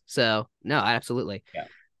 less. So no, absolutely. Yeah.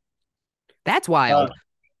 That's wild.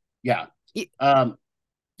 Yeah. Go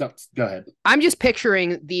ahead. I'm just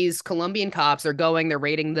picturing these Colombian cops. They're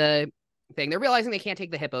raiding the thing. They're realizing they can't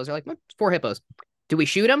take the hippos. They're like, well, 4 hippos. Do we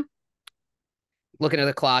shoot them? Looking at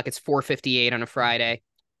the clock, it's 4:58 on a Friday.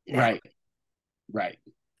 Right. Right.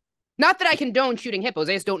 Not that I condone shooting hippos.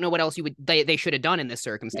 I just don't know what else they should have done in this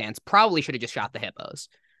circumstance. Yeah. Probably should have just shot the hippos.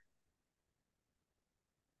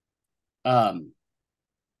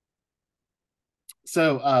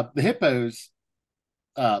 So the hippos,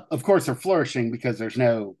 of course, are flourishing because there's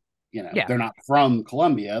no, they're not from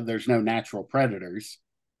Colombia. There's no natural predators.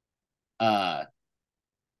 So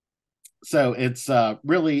it's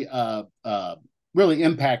really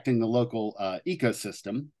impacting the local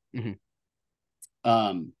ecosystem.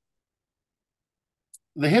 Mm-hmm.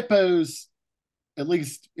 The hippos, at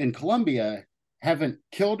least in Colombia, haven't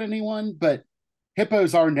killed anyone, but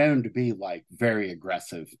hippos are known to be like very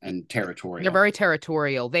aggressive and territorial. They're very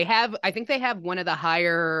territorial. I think they have one of the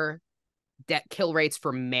higher kill rates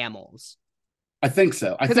for mammals. I think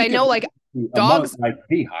so. Because I know like dogs like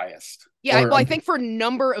the highest. Yeah, well, I think for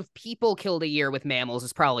number of people killed a year with mammals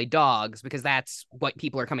is probably dogs, because that's what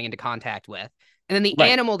people are coming into contact with. And then the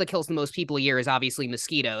animal that kills the most people a year is obviously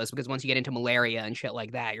mosquitoes, because once you get into malaria and shit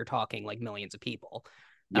like that, you're talking like millions of people.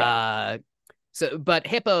 Yeah. But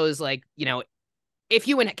hippos, like, if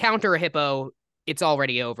you encounter a hippo, it's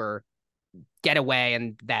already over. Get away,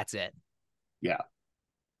 and that's it. Yeah.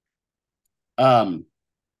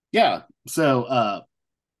 Yeah. So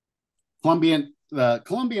the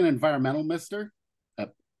Colombian environmental minister,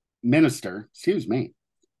 excuse me.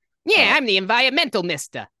 Yeah, I'm the environmental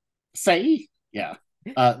mister. Say, yeah.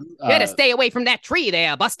 You gotta stay away from that tree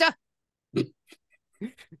there, Buster. You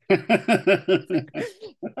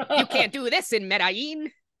can't do this in Medellin.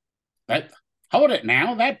 Hold it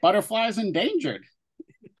now. That butterfly's endangered.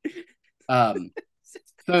 So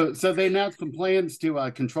they announced some plans to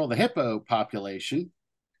control the hippo population,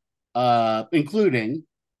 including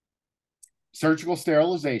surgical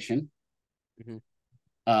sterilization,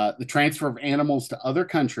 the transfer of animals to other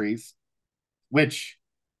countries, which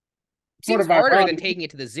seems harder than taking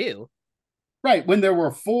it to the zoo. Right. When there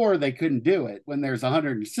were 4, they couldn't do it. When there's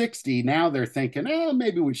 160, now they're thinking,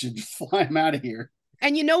 maybe we should just fly them out of here.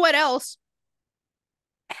 And you know what else?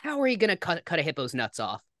 How are you going to cut a hippo's nuts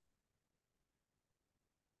off?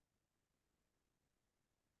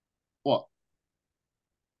 Well,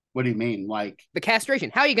 what do you mean? Like the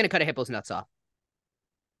castration. How are you going to cut a hippo's nuts off?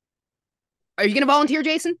 Are you going to volunteer,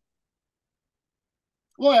 Jason?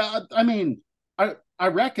 Well, I mean, I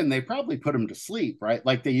reckon they probably put them to sleep, right?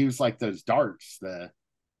 Like they use like those darts, the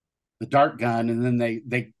dart gun, and then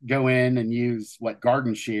they go in and use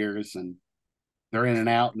garden shears, and they're in and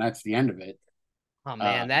out, and that's the end of it. Oh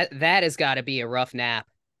man, that has got to be a rough nap.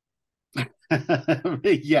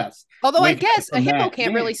 Yes. Although I guess a hippo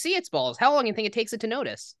can't really see its balls. How long do you think it takes it to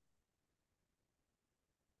notice?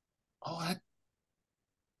 Oh,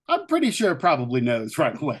 I'm pretty sure it probably knows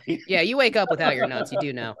right away. Yeah, you wake up without your nuts. You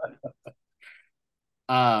do know.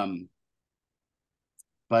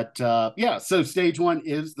 But yeah, so stage 1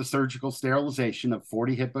 is the surgical sterilization of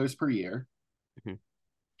 40 hippos per year. Mm-hmm.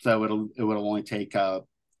 So it would only take 4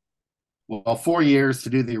 years to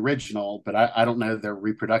do the original, but I don't know their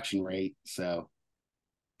reproduction rate, so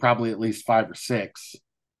probably at least 5 or 6.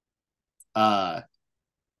 The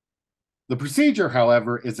procedure,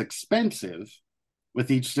 however, is expensive, with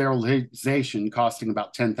each sterilization costing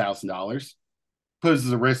about $10,000.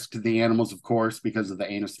 Poses a risk to the animals, of course, because of the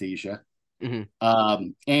anesthesia. Mm-hmm.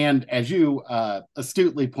 And as you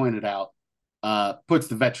astutely pointed out, puts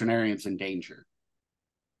the veterinarians in danger.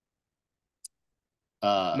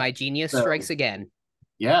 My genius strikes again.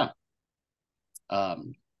 Yeah.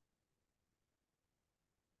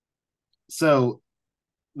 So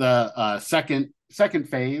the second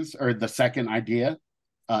phase, or the second idea,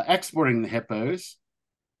 exporting the hippos.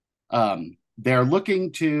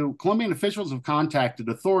 Colombian officials have contacted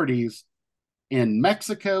authorities in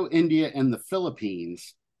Mexico, India, and the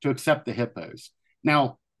Philippines to accept the hippos.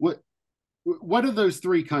 Now, what do those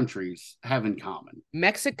 3 countries have in common?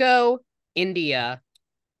 Mexico, India,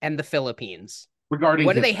 and the Philippines. Regarding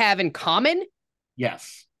what do they have in common?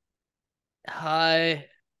 Yes.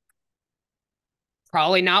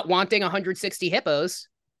 Probably not wanting 160 hippos.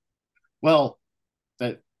 Well,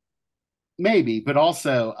 maybe, but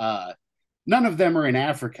also none of them are in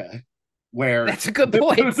Africa. where That's a good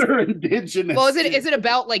point. those are indigenous. Well, is it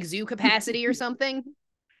about like zoo capacity or something?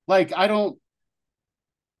 Like I don't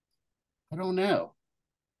know.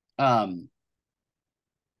 Um,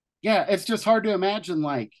 yeah, it's just hard to imagine.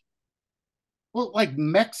 Like, well, like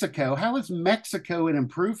Mexico. How is Mexico an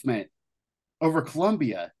improvement over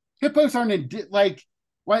Colombia? Hippos aren't like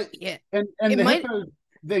what? Yeah, And it the might. hippos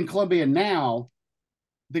in Colombia now,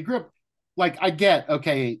 they grew up. Like I get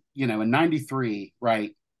okay, you know, in '93,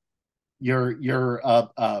 right? You're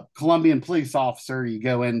a Colombian police officer. You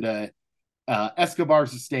go into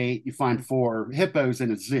Escobar's estate. You find four hippos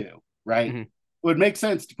in a zoo, right? Mhm. It would make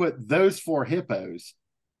sense to put those four hippos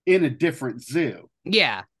in a different zoo.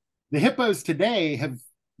 Yeah, The hippos today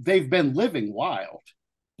they've been living wild,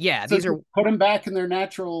 yeah. so These just are put them back in their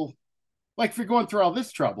natural. Like if you're going through all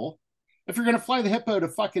this trouble, if you're going to fly the hippo to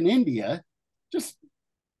fucking India, just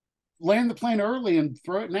land the plane early and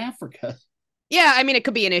throw it in Africa. yeah. I mean, it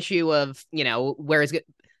could be an issue of where is it.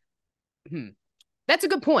 Hmm. That's a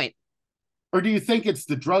good point. Or do you think it's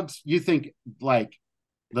the drugs? You think like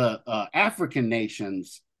the African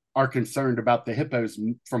nations are concerned about the hippos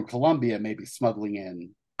from Colombia maybe smuggling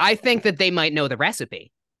in? I think that they might know the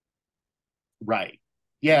recipe. Right.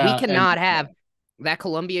 We Yeah. And cannot have that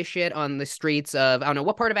Colombia shit on the streets of I don't know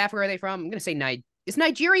what part of Africa are they from. I'm gonna say is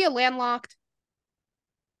Nigeria landlocked?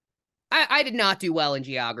 I did not do well in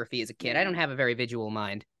geography as a kid. I don't have a very visual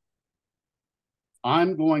mind.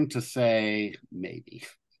 I'm going to say maybe.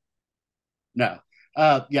 No.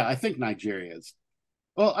 Yeah, I think Nigeria's.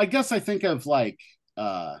 Well, I guess I think of like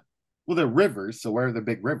well, they're rivers, so where are the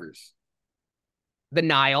big rivers? The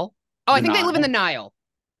Nile. Oh, I The think they live in the Nile. Nile.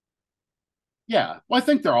 Yeah. Well, I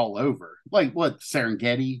think they're all over. Like what,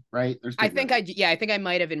 Serengeti, right? There's I big think rivers. I think I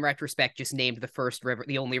might have in retrospect just named the first river,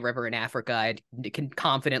 the only river in Africa I can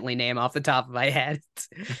confidently name off the top of my head.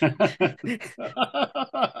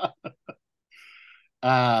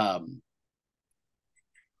 um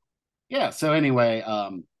yeah, so anyway,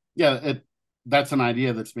 yeah, that's an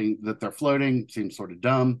idea that they're floating, seems sort of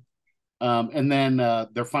dumb. And then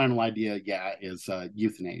their final idea, yeah, is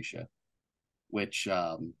euthanasia, which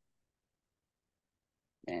man,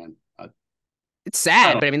 It's I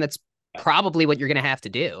sad, don't but I mean that's probably what you're gonna have to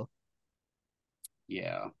do.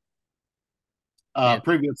 yeah. Man,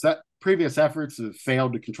 Previous efforts have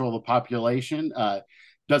failed to control the population.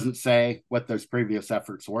 Doesn't say what those previous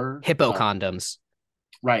efforts were. hippo condoms,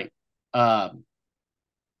 Right. Um,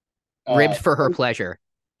 ribbed uh, for her pleasure.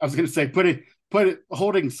 I was going to say put it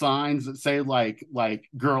holding signs that say like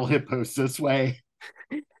girl hippos this way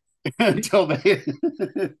until they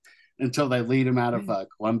until they lead him out of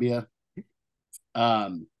Colombia.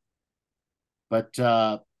 Um, but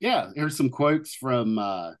yeah, here's some quotes from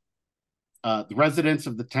the residents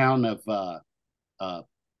of the town of uh,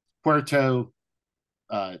 Puerto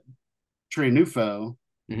Triunfo,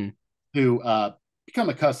 Mm-hmm. who become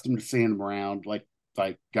accustomed to seeing them around, like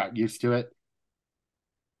got used to it.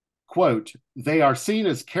 Quote, they are seen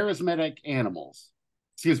as charismatic animals.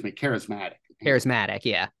 Excuse me, charismatic. Charismatic,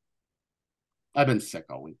 yeah. I've been sick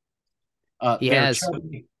all week. He They're has.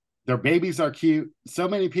 chubby. Their babies are cute. So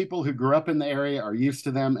many people who grew up in the area are used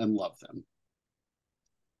to them and love them.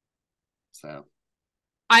 So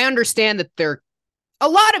I understand that they're a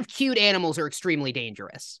lot of cute animals are extremely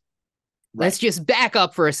dangerous. right. Let's just back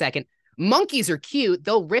up for a second. Monkeys are cute,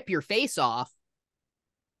 they'll rip your face off.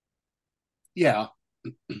 Yeah.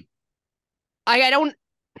 I don't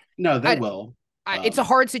No, they I, will. it's a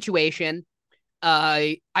hard situation.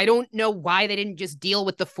 I don't know why they didn't just deal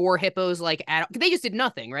with the four hippos like they just did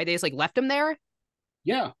nothing, right? They just like left them there.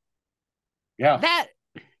 Yeah. Yeah.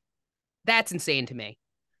 That's insane to me.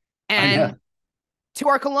 I know. And to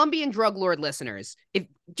our Colombian drug lord listeners, if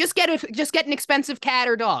just get an expensive cat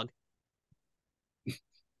or dog.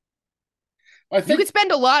 I think You could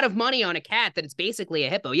spend a lot of money on a cat that is basically a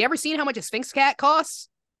hippo. You ever seen how much a Sphinx cat costs?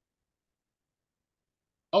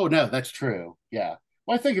 oh no, that's true. Yeah.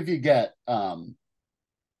 Well, I think if you get one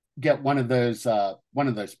of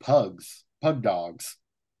those pug dogs,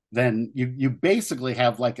 then you basically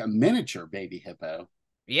have like a miniature baby hippo.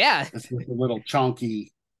 Yeah, It's just a little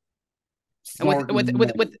chunky, and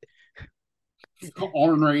with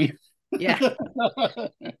ornery. yeah,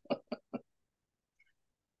 it's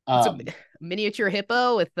a um, miniature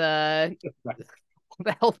hippo with the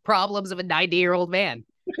health problems of a 90-year-old man.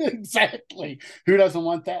 exactly. Who doesn't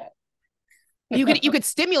want that? You could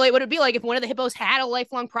stimulate what it'd be like if one of the hippos had a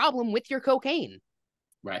lifelong problem with your cocaine.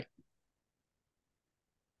 Right.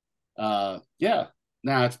 Yeah.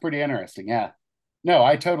 No, it's pretty interesting. Yeah. No,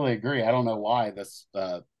 I totally agree. I don't know why this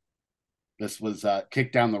was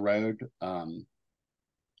kicked down the road.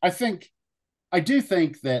 I think I do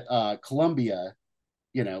think that Colombia,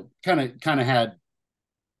 kind of had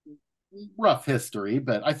rough history,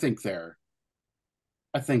 but I think they're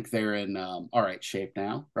in all right shape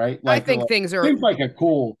now, right? I Like, think things are. seems like a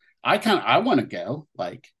cool. I want to go.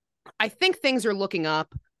 Like, I think things are looking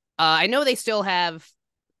up. I know they still have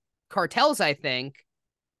cartels. I think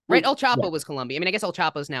right. El yeah, Chapo was Colombia. I mean, I guess El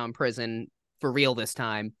Chapo's now in prison for real this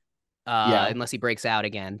time, yeah. unless he breaks out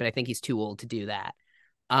again. But I think he's too old to do that.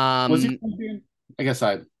 Was he Um, Colombian? I guess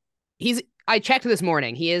I. he's. I checked this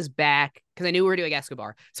morning. He is back because I knew we were doing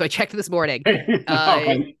Escobar. So I checked this morning. All Uh,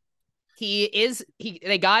 right, he is.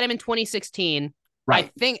 They got him in 2016. I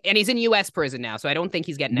right. think, and he's in U.S. prison now, so I don't think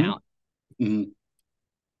he's getting Mhm, out. mhm.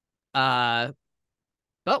 Uh,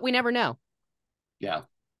 but we never know. Yeah,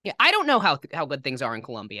 Yeah, I don't know how good things are in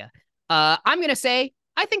Colombia. I'm gonna say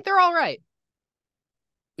I think they're all right.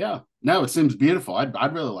 yeah. No, it seems beautiful.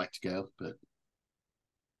 I'd really like to go, but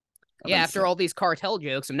I've Yeah, been after sick. all these cartel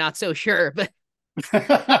jokes, I'm not so sure, but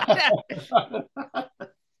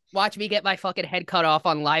watch me get my fucking head cut off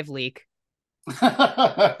on live leak,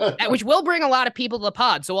 which will bring a lot of people to the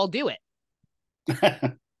pod, so I'll do it.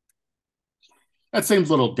 That seems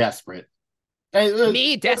a little desperate. Hey,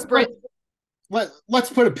 Me desperate. let's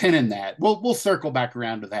put a pin in that. We'll circle back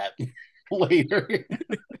around to that later.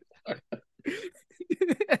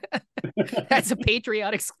 That's a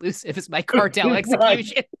Patreon exclusive. Is my cartel Right.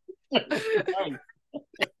 execution. Right.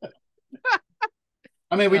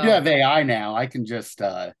 I mean, we do Oh, have AI now. I can just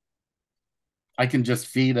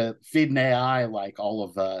feed an AI like all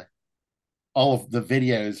of the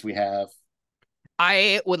videos we have.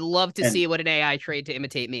 I would love to And see what an AI trained to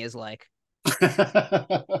imitate me is like, because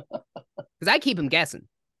I keep him guessing.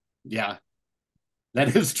 yeah,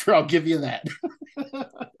 that is true. I'll give you that.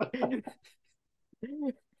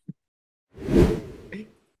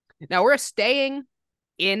 Now we're staying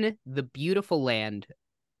in the beautiful land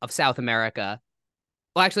of South America.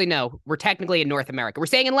 Well, actually, no, we're technically in North America. We're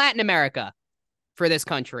staying in Latin America for this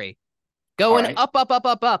country. All Going right. up, up, up,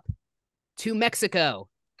 up, up to Mexico.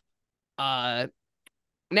 Uh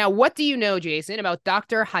Now what do you know, Jason, about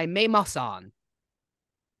Dr. Jaime Maussan?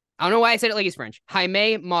 I don't know why I said it like he's French.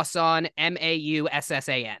 Jaime Maussan,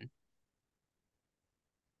 Maussan.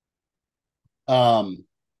 Um,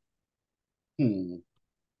 hmm.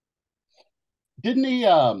 Didn't he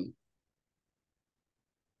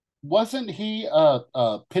wasn't he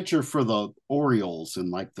a pitcher for the Orioles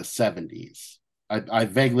in like the 70s? I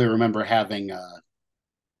vaguely remember having a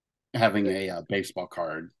baseball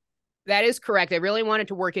card. That is correct. I really wanted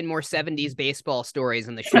to work in more 70s baseball stories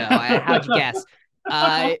in the show. How'd you guess?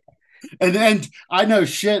 Uh And I know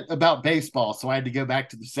shit about baseball, so I had to go back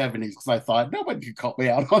to the 70s because I thought nobody could call me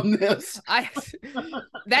out on this. I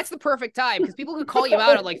that's the perfect time because people could call you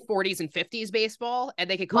out on like 40s and 50s baseball, and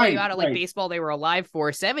they could call you Right, out on like right, baseball they were alive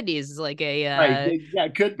for. 70s is like a right. Yeah,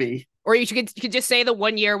 it could be. or you could just say the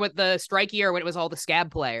one year with the strike year when it was all the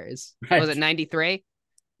scab players. Was it Right. 93?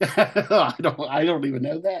 I don't even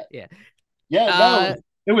know that. Yeah. Yeah, Uh no,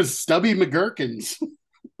 it was Stubby McGurkins.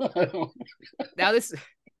 Now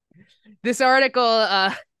this article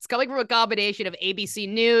is coming from a combination of ABC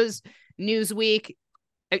News, Newsweek,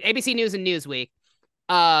 ABC News and Newsweek.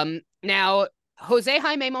 Now Jose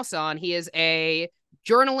Jaime Maussan, he is a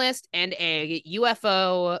journalist and a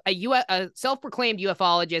self-proclaimed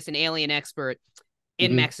ufologist and alien expert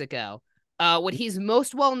in Mhm. Mexico. What he's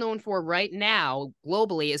most well known for right now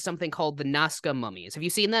globally is something called the Nazca mummies. Have you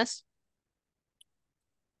seen this?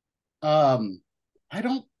 Um, I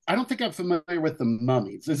don't think I'm familiar with the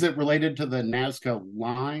mummies. Is it related to the Nazca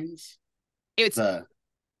lines? It's The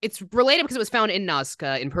it's related because it was found in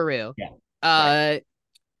Nazca in Peru. Yeah, right. Uh,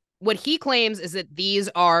 what he claims is that these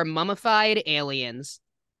are mummified aliens.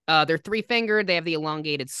 They're three fingered. They have the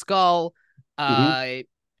elongated skull. Hmm. Uh,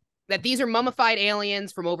 that these are mummified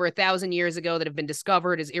aliens from over 1,000 years ago that have been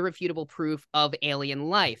discovered as irrefutable proof of alien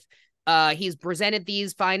life. He's presented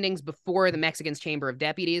these findings before the Mexican's Chamber of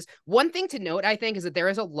Deputies. One thing to note, I think, is that there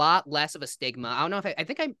is a lot less of a stigma. I don't know if I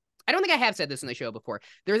don't think I have said this in the show before.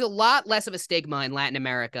 There's a lot less of a stigma in Latin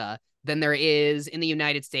America than there is in the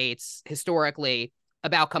United States historically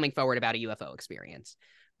about coming forward about a UFO experience.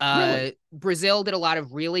 Really? Brazil did a lot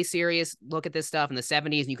of really serious look at this stuff in the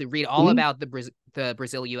 70s, and you could read all Hmm. about the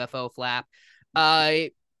Brazil UFO flap. Uh,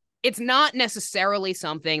 it's not necessarily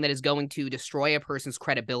something that is going to destroy a person's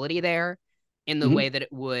credibility there in the Hmm. way that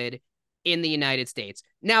it would in the United States.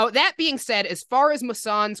 Now, that being said, as far as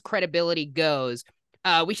Maussan's credibility goes,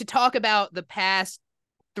 we should talk about the past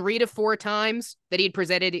 3 to 4 times that he'd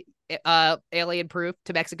presented alien proof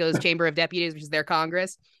to Mexico's Chamber of Deputies, which is their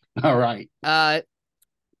Congress. All right.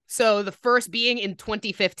 So the first being in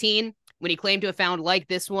 2015, when he claimed to have found, like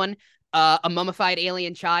this one, a mummified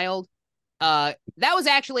alien child. That was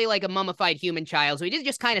actually like a mummified human child, so he didn't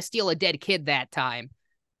just kind of steal a dead kid that time.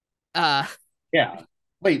 Yeah.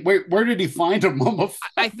 Wait, where did he find a mummified?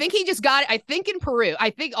 I think he just got it. I think in Peru.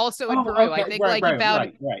 I think also in Peru. Okay. I think he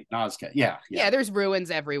found. Right. Nazca. Yeah. Yeah, there's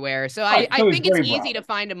ruins everywhere. So Right, I so think it's easy robber. to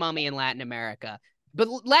find a mummy in Latin America. But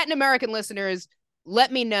Latin American listeners,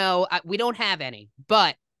 let me know. We don't have any,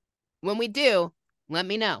 but when we do, let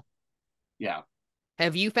me know. Yeah.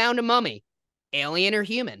 Have you found a mummy, alien or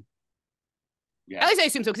human? Yeah. At least I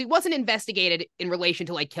assume so, because he wasn't investigated in relation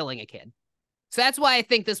to like killing a kid. So that's why I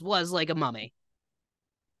think this was like a mummy.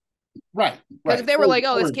 Right. Because if they were like,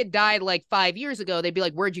 oh, this kid died like 5 years ago, they'd be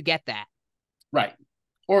like, where'd you get that? Right.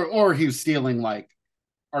 Or he was stealing like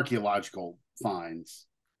archaeological finds.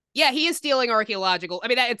 Yeah, he is stealing archaeological. I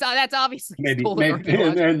mean, that's obviously Maybe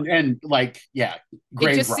and like, yeah.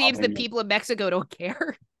 It just seems that people in Mexico don't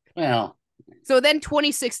care. Well. So then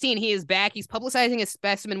 2016, he is back. He's publicizing a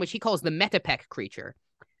specimen, which he calls the Metapec creature.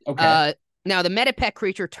 Okay. Now, the Metapec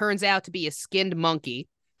creature turns out to be a skinned monkey.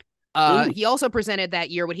 He also presented that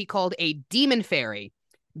year what he called a demon fairy.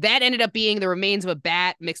 That ended up being the remains of a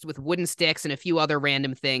bat mixed with wooden sticks and a few other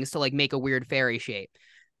random things to like make a weird fairy shape.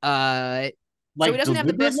 Like so he doesn't have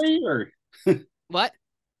the best. Or what?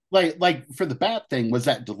 Like for the bat thing, was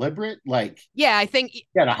that deliberate? Like, yeah, I think he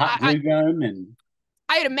had a hot glue gun, and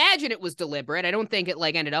I'd imagine it was deliberate. I don't think it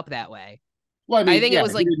like ended up that way. Well, I mean, I think it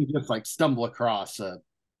was like he didn't just like stumble across a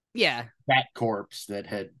bat corpse that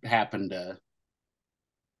had happened to,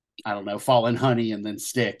 I don't know, fall in honey and then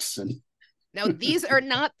sticks. And now these are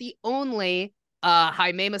not the only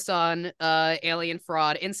Jaime Maussan alien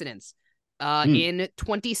fraud incidents. In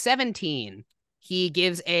 2017, he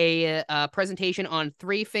gives a presentation on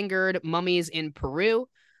three-fingered mummies in Peru.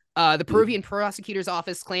 The Peruvian prosecutor's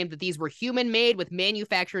office claimed that these were human-made with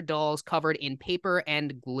manufactured dolls covered in paper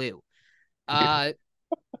and glue.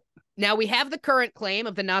 Now we have the current claim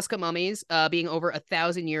of the Nazca mummies being over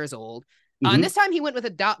 1,000 years old. And this time he went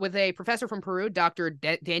with a professor from Peru, Dr.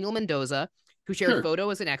 Daniel Mendoza, who shared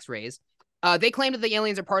photos and x-rays. They claim that the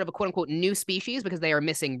aliens are part of a quote-unquote new species because they are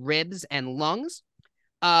missing ribs and lungs.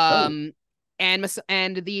 And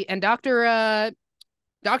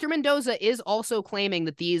Dr. Mendoza is also claiming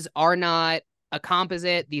that these are not a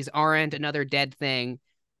composite. These aren't another dead thing.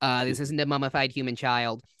 This isn't a mummified human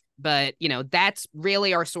child. But, you know, that's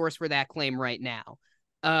really our source for that claim right now.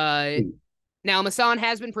 Now, Maussan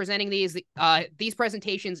has been presenting these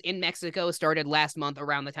presentations in Mexico. Started last month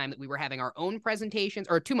around the time that we were having our own presentations,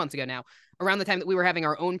 or 2 months ago now, around the time that we were having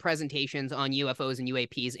our own presentations on UFOs and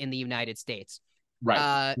UAPs in the United States.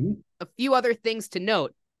 Right. A few other things to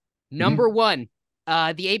note. Number one,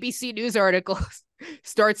 the ABC News article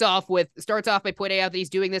starts off by pointing out that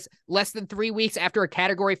he's doing this less than 3 weeks after a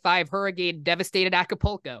Category 5 hurricane devastated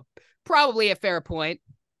Acapulco. Probably a fair point.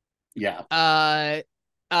 Yeah.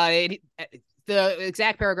 The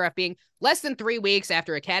exact paragraph being, less than 3 weeks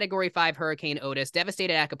after a Category 5 Hurricane Otis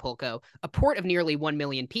devastated Acapulco, a port of nearly 1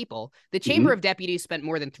 million people, the Chamber of Deputies spent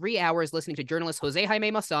more than 3 hours listening to journalist Jose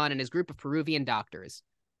Jaime Maussan and his group of Peruvian doctors.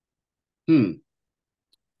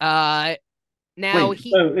 Now so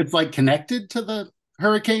it's like connected to the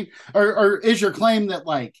hurricane, or is your claim that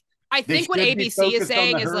like I think what ABC is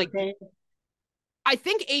saying is like, I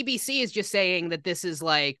think ABC is just saying that this is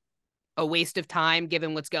like a waste of time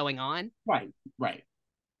given what's going on. Right.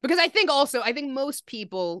 Because I think most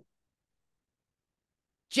people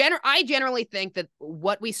I generally think that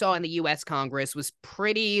what we saw in the US Congress was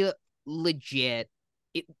pretty legit.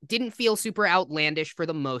 It didn't feel super outlandish for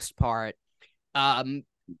the most part.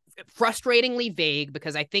 Frustratingly vague,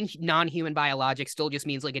 because I think non-human biologic still just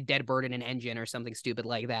means like a dead bird in an engine or something stupid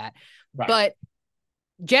like that. Right. But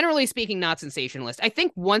generally speaking, not sensationalist. I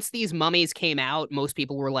think once these mummies came out, most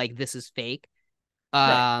people were like, this is fake.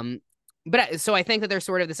 Right. But so I think that there's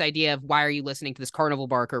sort of this idea of, why are you listening to this carnival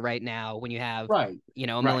barker right now when you have, a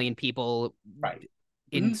million people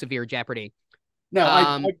in severe jeopardy? No,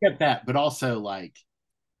 I get that. But also, like,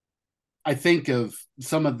 I think of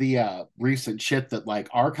some of the recent shit that like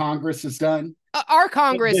our Congress has done. Our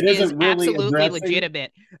Congress is really absolutely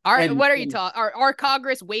legitimate. Our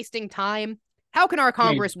Congress wasting time? How can our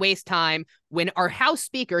Congress waste time when our House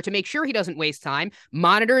Speaker, to make sure he doesn't waste time,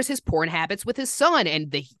 monitors his porn habits with his son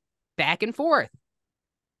and the back and forth?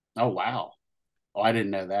 Oh, wow. Oh, I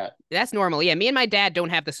didn't know that. That's normal. Yeah, me and my dad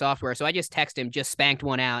don't have the software, so I just text him, just spanked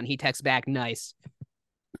one out, and he texts back, nice.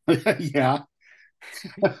 Yeah.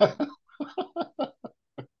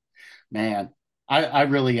 Man, I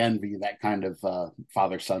really envy that kind of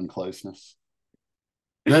father-son closeness.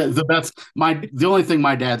 The only thing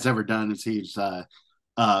my dad's ever done is he's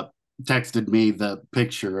texted me the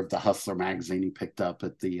picture of the Hustler magazine he picked up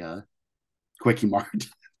at the Quickie Mart.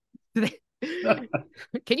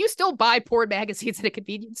 Can you still buy porn magazines at a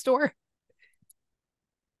convenience store?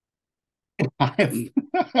 I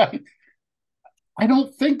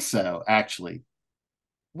don't think so, actually.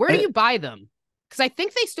 Where do you buy them? Because I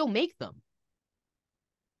think they still make them.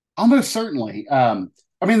 Almost certainly. I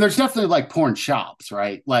mean, there's definitely like porn shops,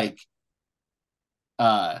 right? Like,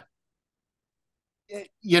 uh,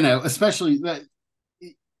 especially that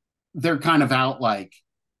they're kind of out like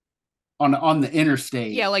on the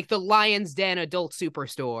interstate. Yeah, like the Lion's Den Adult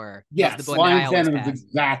Superstore. Yes, the Lion's Den is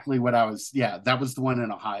exactly what I was. Yeah, that was the one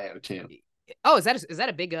in Ohio too. Oh, is that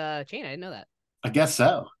a big chain? I didn't know that. I guess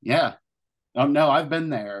so. Yeah. Oh no, I've been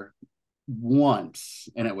there once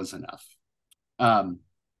and it was enough.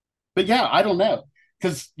 But yeah, I don't know,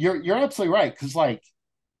 because you're absolutely right. Because like,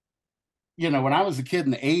 when I was a kid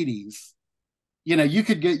in the '80s,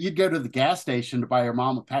 you'd go to the gas station to buy your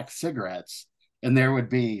mom a pack of cigarettes, and there would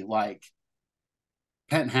be like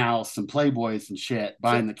Penthouse and Playboys and shit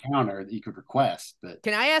behind the counter that you could request. But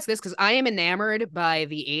can I ask this? Because I am enamored by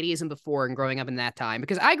the '80s and before, and growing up in that time.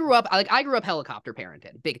 Because I grew up helicopter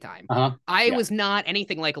parented, big time. I was not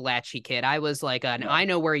anything like a latchkey kid. I was like an I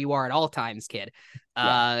know where you are at all times kid.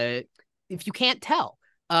 If you can't tell,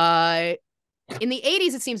 in the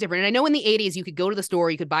 '80s it seems different. And I know in the '80s you could go to the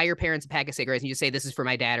store, you could buy your parents a pack of cigarettes, and you say this is for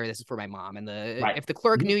my dad or this is for my mom. And if the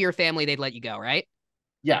clerk knew your family, they'd let you go, right?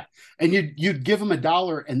 Yeah, and you'd give them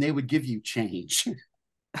 $1 and they would give you change.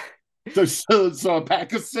 so a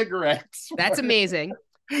pack of cigarettes. That's amazing.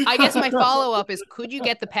 I guess my follow-up is, could you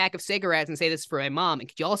get the pack of cigarettes and say this is for my mom? And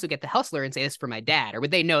could you also get the Hustler and say this is for my dad? Or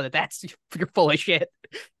would they know that you're full of shit?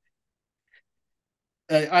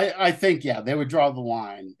 I think, yeah, they would draw the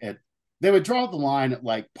line at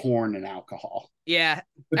like porn and alcohol. Yeah,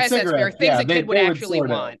 that's fair. Things a kid would actually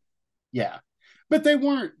want. Yeah, but they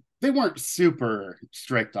weren't super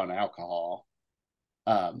strict on alcohol.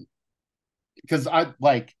 Because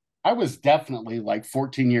I was definitely like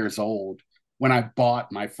 14 years old when I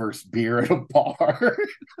bought my first beer at a bar.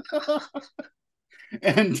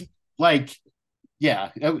 And like, yeah.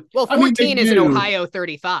 Well, 14 is an Ohio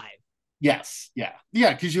 35. Yes. Yeah.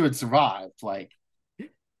 Yeah. Because you had survived. Like,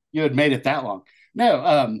 you had made it that long.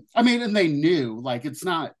 No. I mean, and they knew, like, it's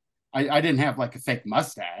not, I didn't have like a fake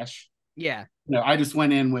mustache. Yeah. No, I just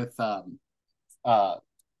went in with my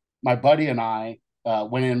buddy and I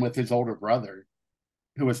went in with his older brother,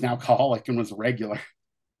 who was an alcoholic and was a regular.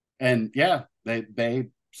 And yeah, they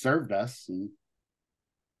served us, and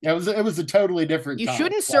yeah, it was a totally different You time.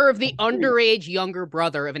 shouldn't serve the underage younger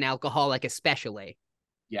brother of an alcoholic, especially.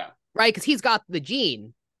 Yeah. Right? Because he's got the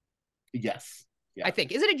gene. Yes. Yeah. I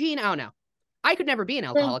think. Is it a gene? I don't know. I could never be an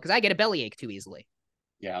alcoholic because I get a bellyache too easily.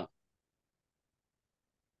 Yeah.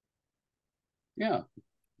 Yeah.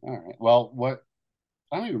 All right. Well,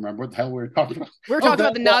 I don't even remember what the hell we were talking about. We were talking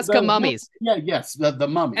about the Nazca mummies. Yeah, yes, the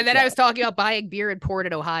mummies. And then I was talking about buying beer and port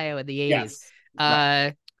in Ohio in the 80s.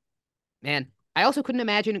 Yes. Man, I also couldn't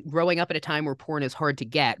imagine growing up at a time where porn is hard to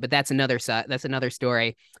get, but that's another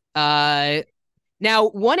story. Now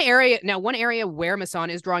one area where Masson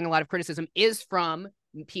is drawing a lot of criticism is from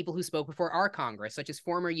people who spoke before our Congress, such as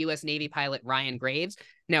former U.S. Navy pilot Ryan Graves.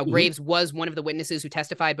 Now, Graves was one of the witnesses who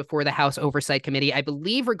testified before the House Oversight Committee, I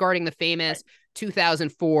believe, regarding the famous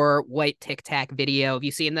 2004 white Tic Tac video. Have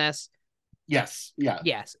you seen this? Yes. Yeah.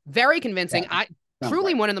 Yes. Very convincing. Yeah.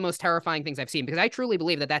 Truly one of the most terrifying things I've seen, because I truly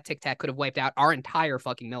believe that Tic Tac could have wiped out our entire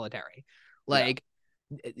fucking military.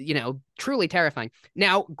 Truly terrifying.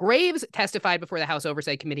 Now, Graves testified before the House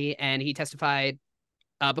Oversight Committee, and he testified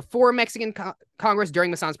before Mexican Congress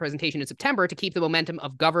during Masson's presentation in September to keep the momentum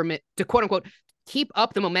of government, to quote unquote, keep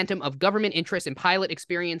up the momentum of government interest in pilot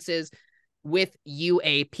experiences with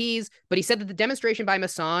UAPs. But he said that the demonstration by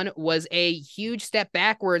Masson was a huge step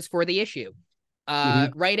backwards for the issue.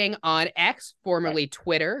 Writing on X, formerly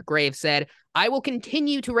Twitter, Graves said, "I will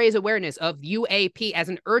continue to raise awareness of UAP as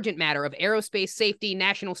an urgent matter of aerospace safety,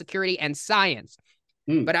 national security, and science.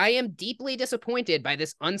 But I am deeply disappointed by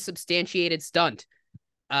this unsubstantiated stunt."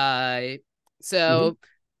 At the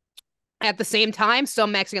same time,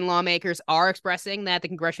 some Mexican lawmakers are expressing that the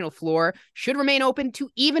congressional floor should remain open to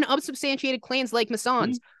even unsubstantiated claims like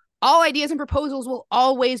Masson's. All ideas and proposals will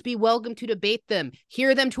always be welcome to debate them,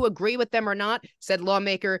 hear them to agree with them or not, said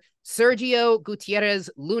lawmaker Sergio Gutierrez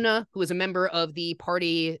Luna, who is a member of the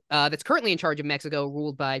party that's currently in charge of Mexico,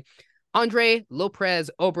 ruled by Andre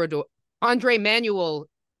Manuel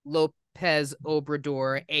Lopez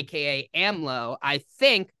Obrador, aka AMLO, I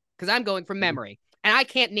think, because I'm going from memory, and I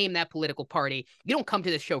can't name that political party. You don't come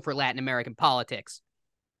to this show for Latin American politics.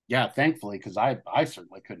 Yeah, thankfully, because I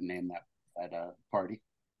certainly couldn't name that party.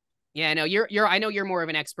 Yeah, no, I know you're more of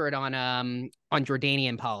an expert on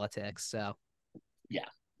Jordanian politics, so Yeah.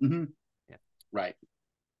 Mm-hmm. yeah. Right.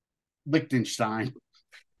 Liechtenstein.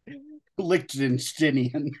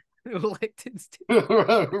 Liechtensteinian relations.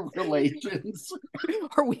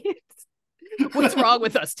 Are we? What's wrong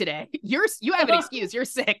with us today? You have an excuse. You're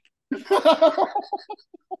sick.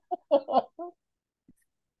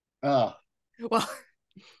 uh, Well,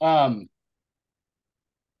 um,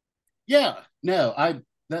 yeah, no, I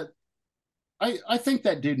think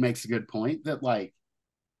that dude makes a good point that like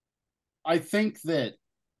I think that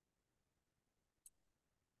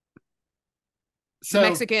the so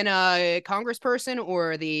Mexican congressperson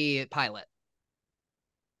or the pilot?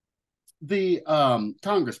 the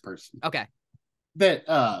congressperson Okay. that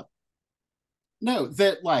no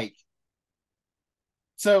that like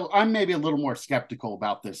so I'm maybe a little more skeptical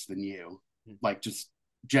about this than you, like just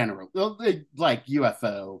general like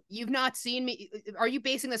UFO. You've not seen me. Are you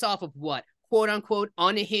basing this off of what? "Quote unquote"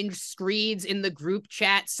 unhinged screeds in the group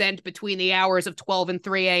chat sent between the hours of 12 and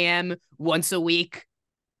 3 a.m. once a week?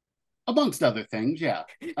 Amongst other things, yeah.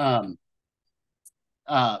 um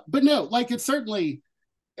but no, like it's certainly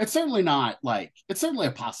not like it's certainly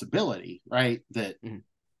a possibility, right? That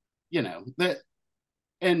you know that,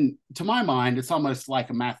 and to my mind it's almost like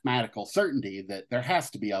a mathematical certainty that there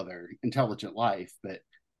has to be other intelligent life. But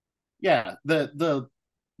yeah, there's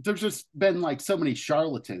just been like so many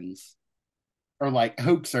charlatans or like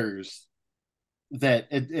hoaxers that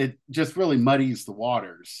it just really muddies the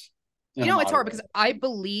waters in You a know, it's lot of hard ways. because I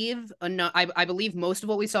believe I believe most of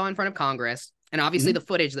what we saw in front of Congress, and obviously Mm-hmm. the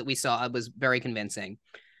footage that we saw was very convincing.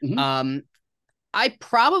 Mm-hmm. Um, I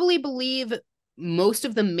probably believe most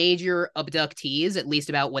of the major abductees, at least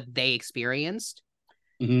about what they experienced.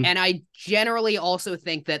 Mm-hmm. And I generally also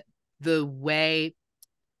think that the way,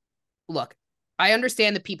 look, I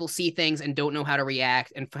understand that people see things and don't know how to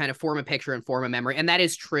react and kind of form a picture and form a memory. And that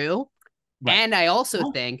is true. Right. And I also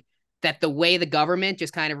Oh, think that the way the government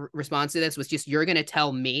just kind of responds to this was just, you're going to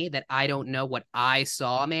tell me that I don't know what I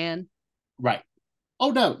saw, man. right. Oh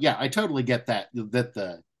no, yeah, I totally get that. That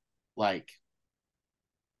the like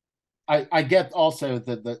I get also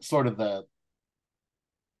the sort of the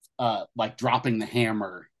like dropping the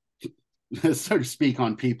hammer, so to speak,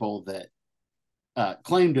 on people that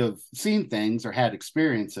claim to have seen things or had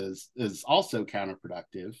experiences is also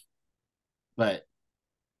counterproductive. But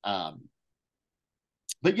um,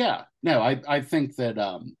 but yeah, no, I think that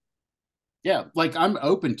yeah, like I'm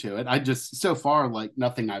open to it. I just so far like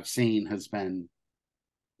nothing I've seen has been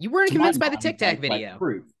You weren't to my convinced by the mind Tic Tac like video.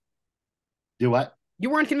 proof. Do what? You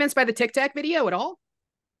weren't convinced by the Tic Tac video at all?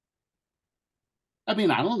 I mean,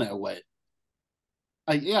 I don't know what.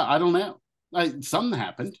 Yeah, I don't know. Something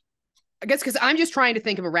happened. I guess because I'm just trying to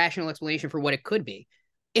think of a rational explanation for what it could be.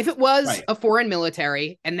 If it was Right. a foreign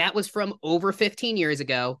military and that was from over 15 years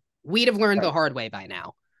ago, we'd have learned the Right. hard way by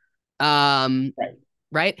now. Um, Right.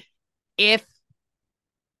 right? If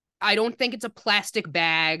I don't think it's a plastic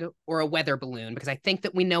bag or a weather balloon because I think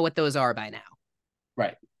that we know what those are by now.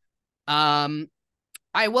 Right. Um,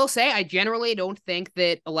 I will say I generally don't think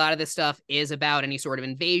that a lot of this stuff is about any sort of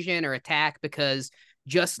invasion or attack because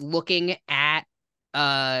just looking at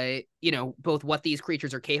both what these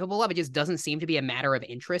creatures are capable of, it just doesn't seem to be a matter of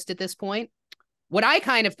interest at this point. What I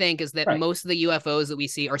kind of think is that Right. most of the UFOs that we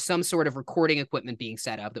see are some sort of recording equipment being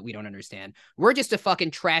set up that we don't understand. We're just a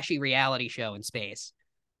fucking trashy reality show in space.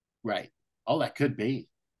 Right. Oh, that could be.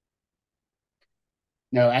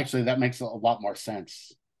 No, actually, that makes a lot more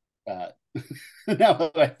sense. Uh, now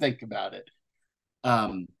that I think about it.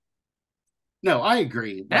 Um, no, I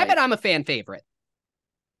agree. And I bet Like, I'm a fan favorite.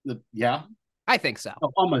 yeah, I think so.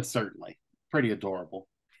 oh, almost certainly. Pretty adorable.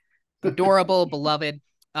 Adorable, beloved.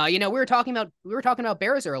 We were talking about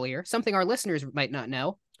bears earlier, something our listeners might not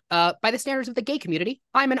know. By the standards of the gay community,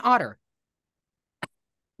 I'm an otter.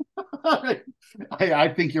 I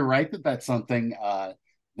think you're right that that's something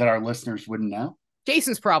that our listeners wouldn't know.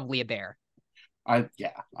 Jason's probably a bear. I'm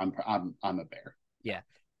a bear. Yeah.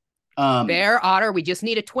 Um, Bear, otter, we just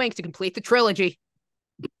need a twink to complete the trilogy.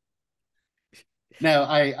 no,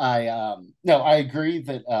 no, I agree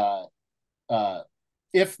that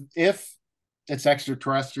if it's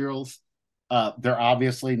extraterrestrials, they're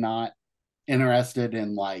obviously not interested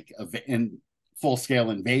in like in full scale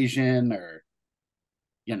invasion or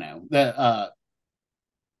the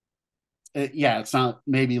yeah, it's not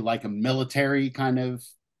maybe like a military kind of.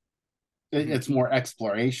 It's more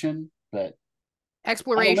exploration, but I don't know.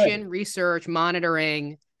 Exploration, research,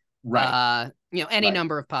 monitoring, Right, any right.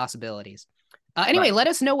 number of possibilities. Anyway, Right. let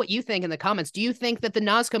us know what you think in the comments. Do you think that the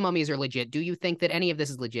Nazca mummies are legit? Do you think that any of this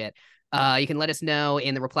is legit? You can let us know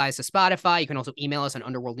in the replies to Spotify. You can also email us on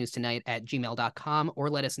underworldnewstonight@gmail.com or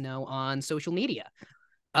let us know on social media.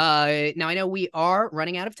 Now I know we are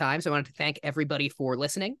running out of time, so I wanted to thank everybody for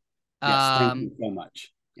listening. Yes. Thank Um, you so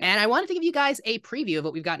much. Yeah. and I wanted to give you guys a preview of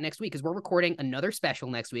what we've got next week because we're recording another special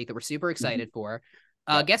next week that we're super excited for.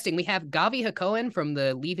 Yep. Guesting, we have Gavi Hakohen from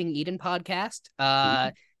the Leaving Eden podcast.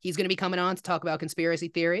 He's going to be coming on to talk about conspiracy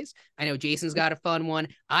theories. I know Jason's got a fun one.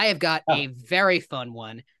 I have got a very fun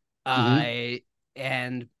one.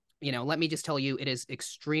 And, you know, let me just tell you, it is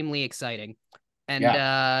extremely exciting. And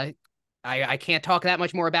I can't talk that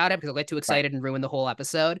much more about it because I'll get too excited and ruin the whole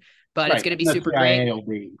episode. But it's going to be super great. It'll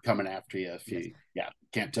be coming after you if you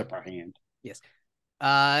can't tip our hand. Yes.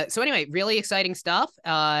 So anyway, really exciting stuff.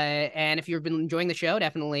 And if you've been enjoying the show,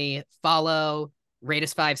 definitely follow, rate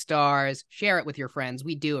us 5 stars, share it with your friends.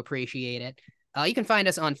 We do appreciate it. You can find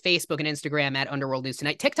us on Facebook and Instagram at Underworld News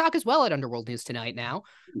Tonight, TikTok as well at Underworld News Tonight now,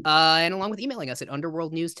 and along with emailing us at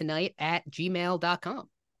underworldnewstonight@gmail.com.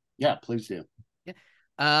 Yeah, please do. Yeah.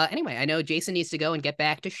 Anyway, I know Jason needs to go and get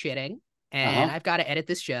back to shitting, and I've got to edit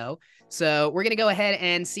this show. So we're going to go ahead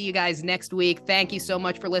and see you guys next week. Thank you so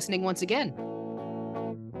much for listening once again.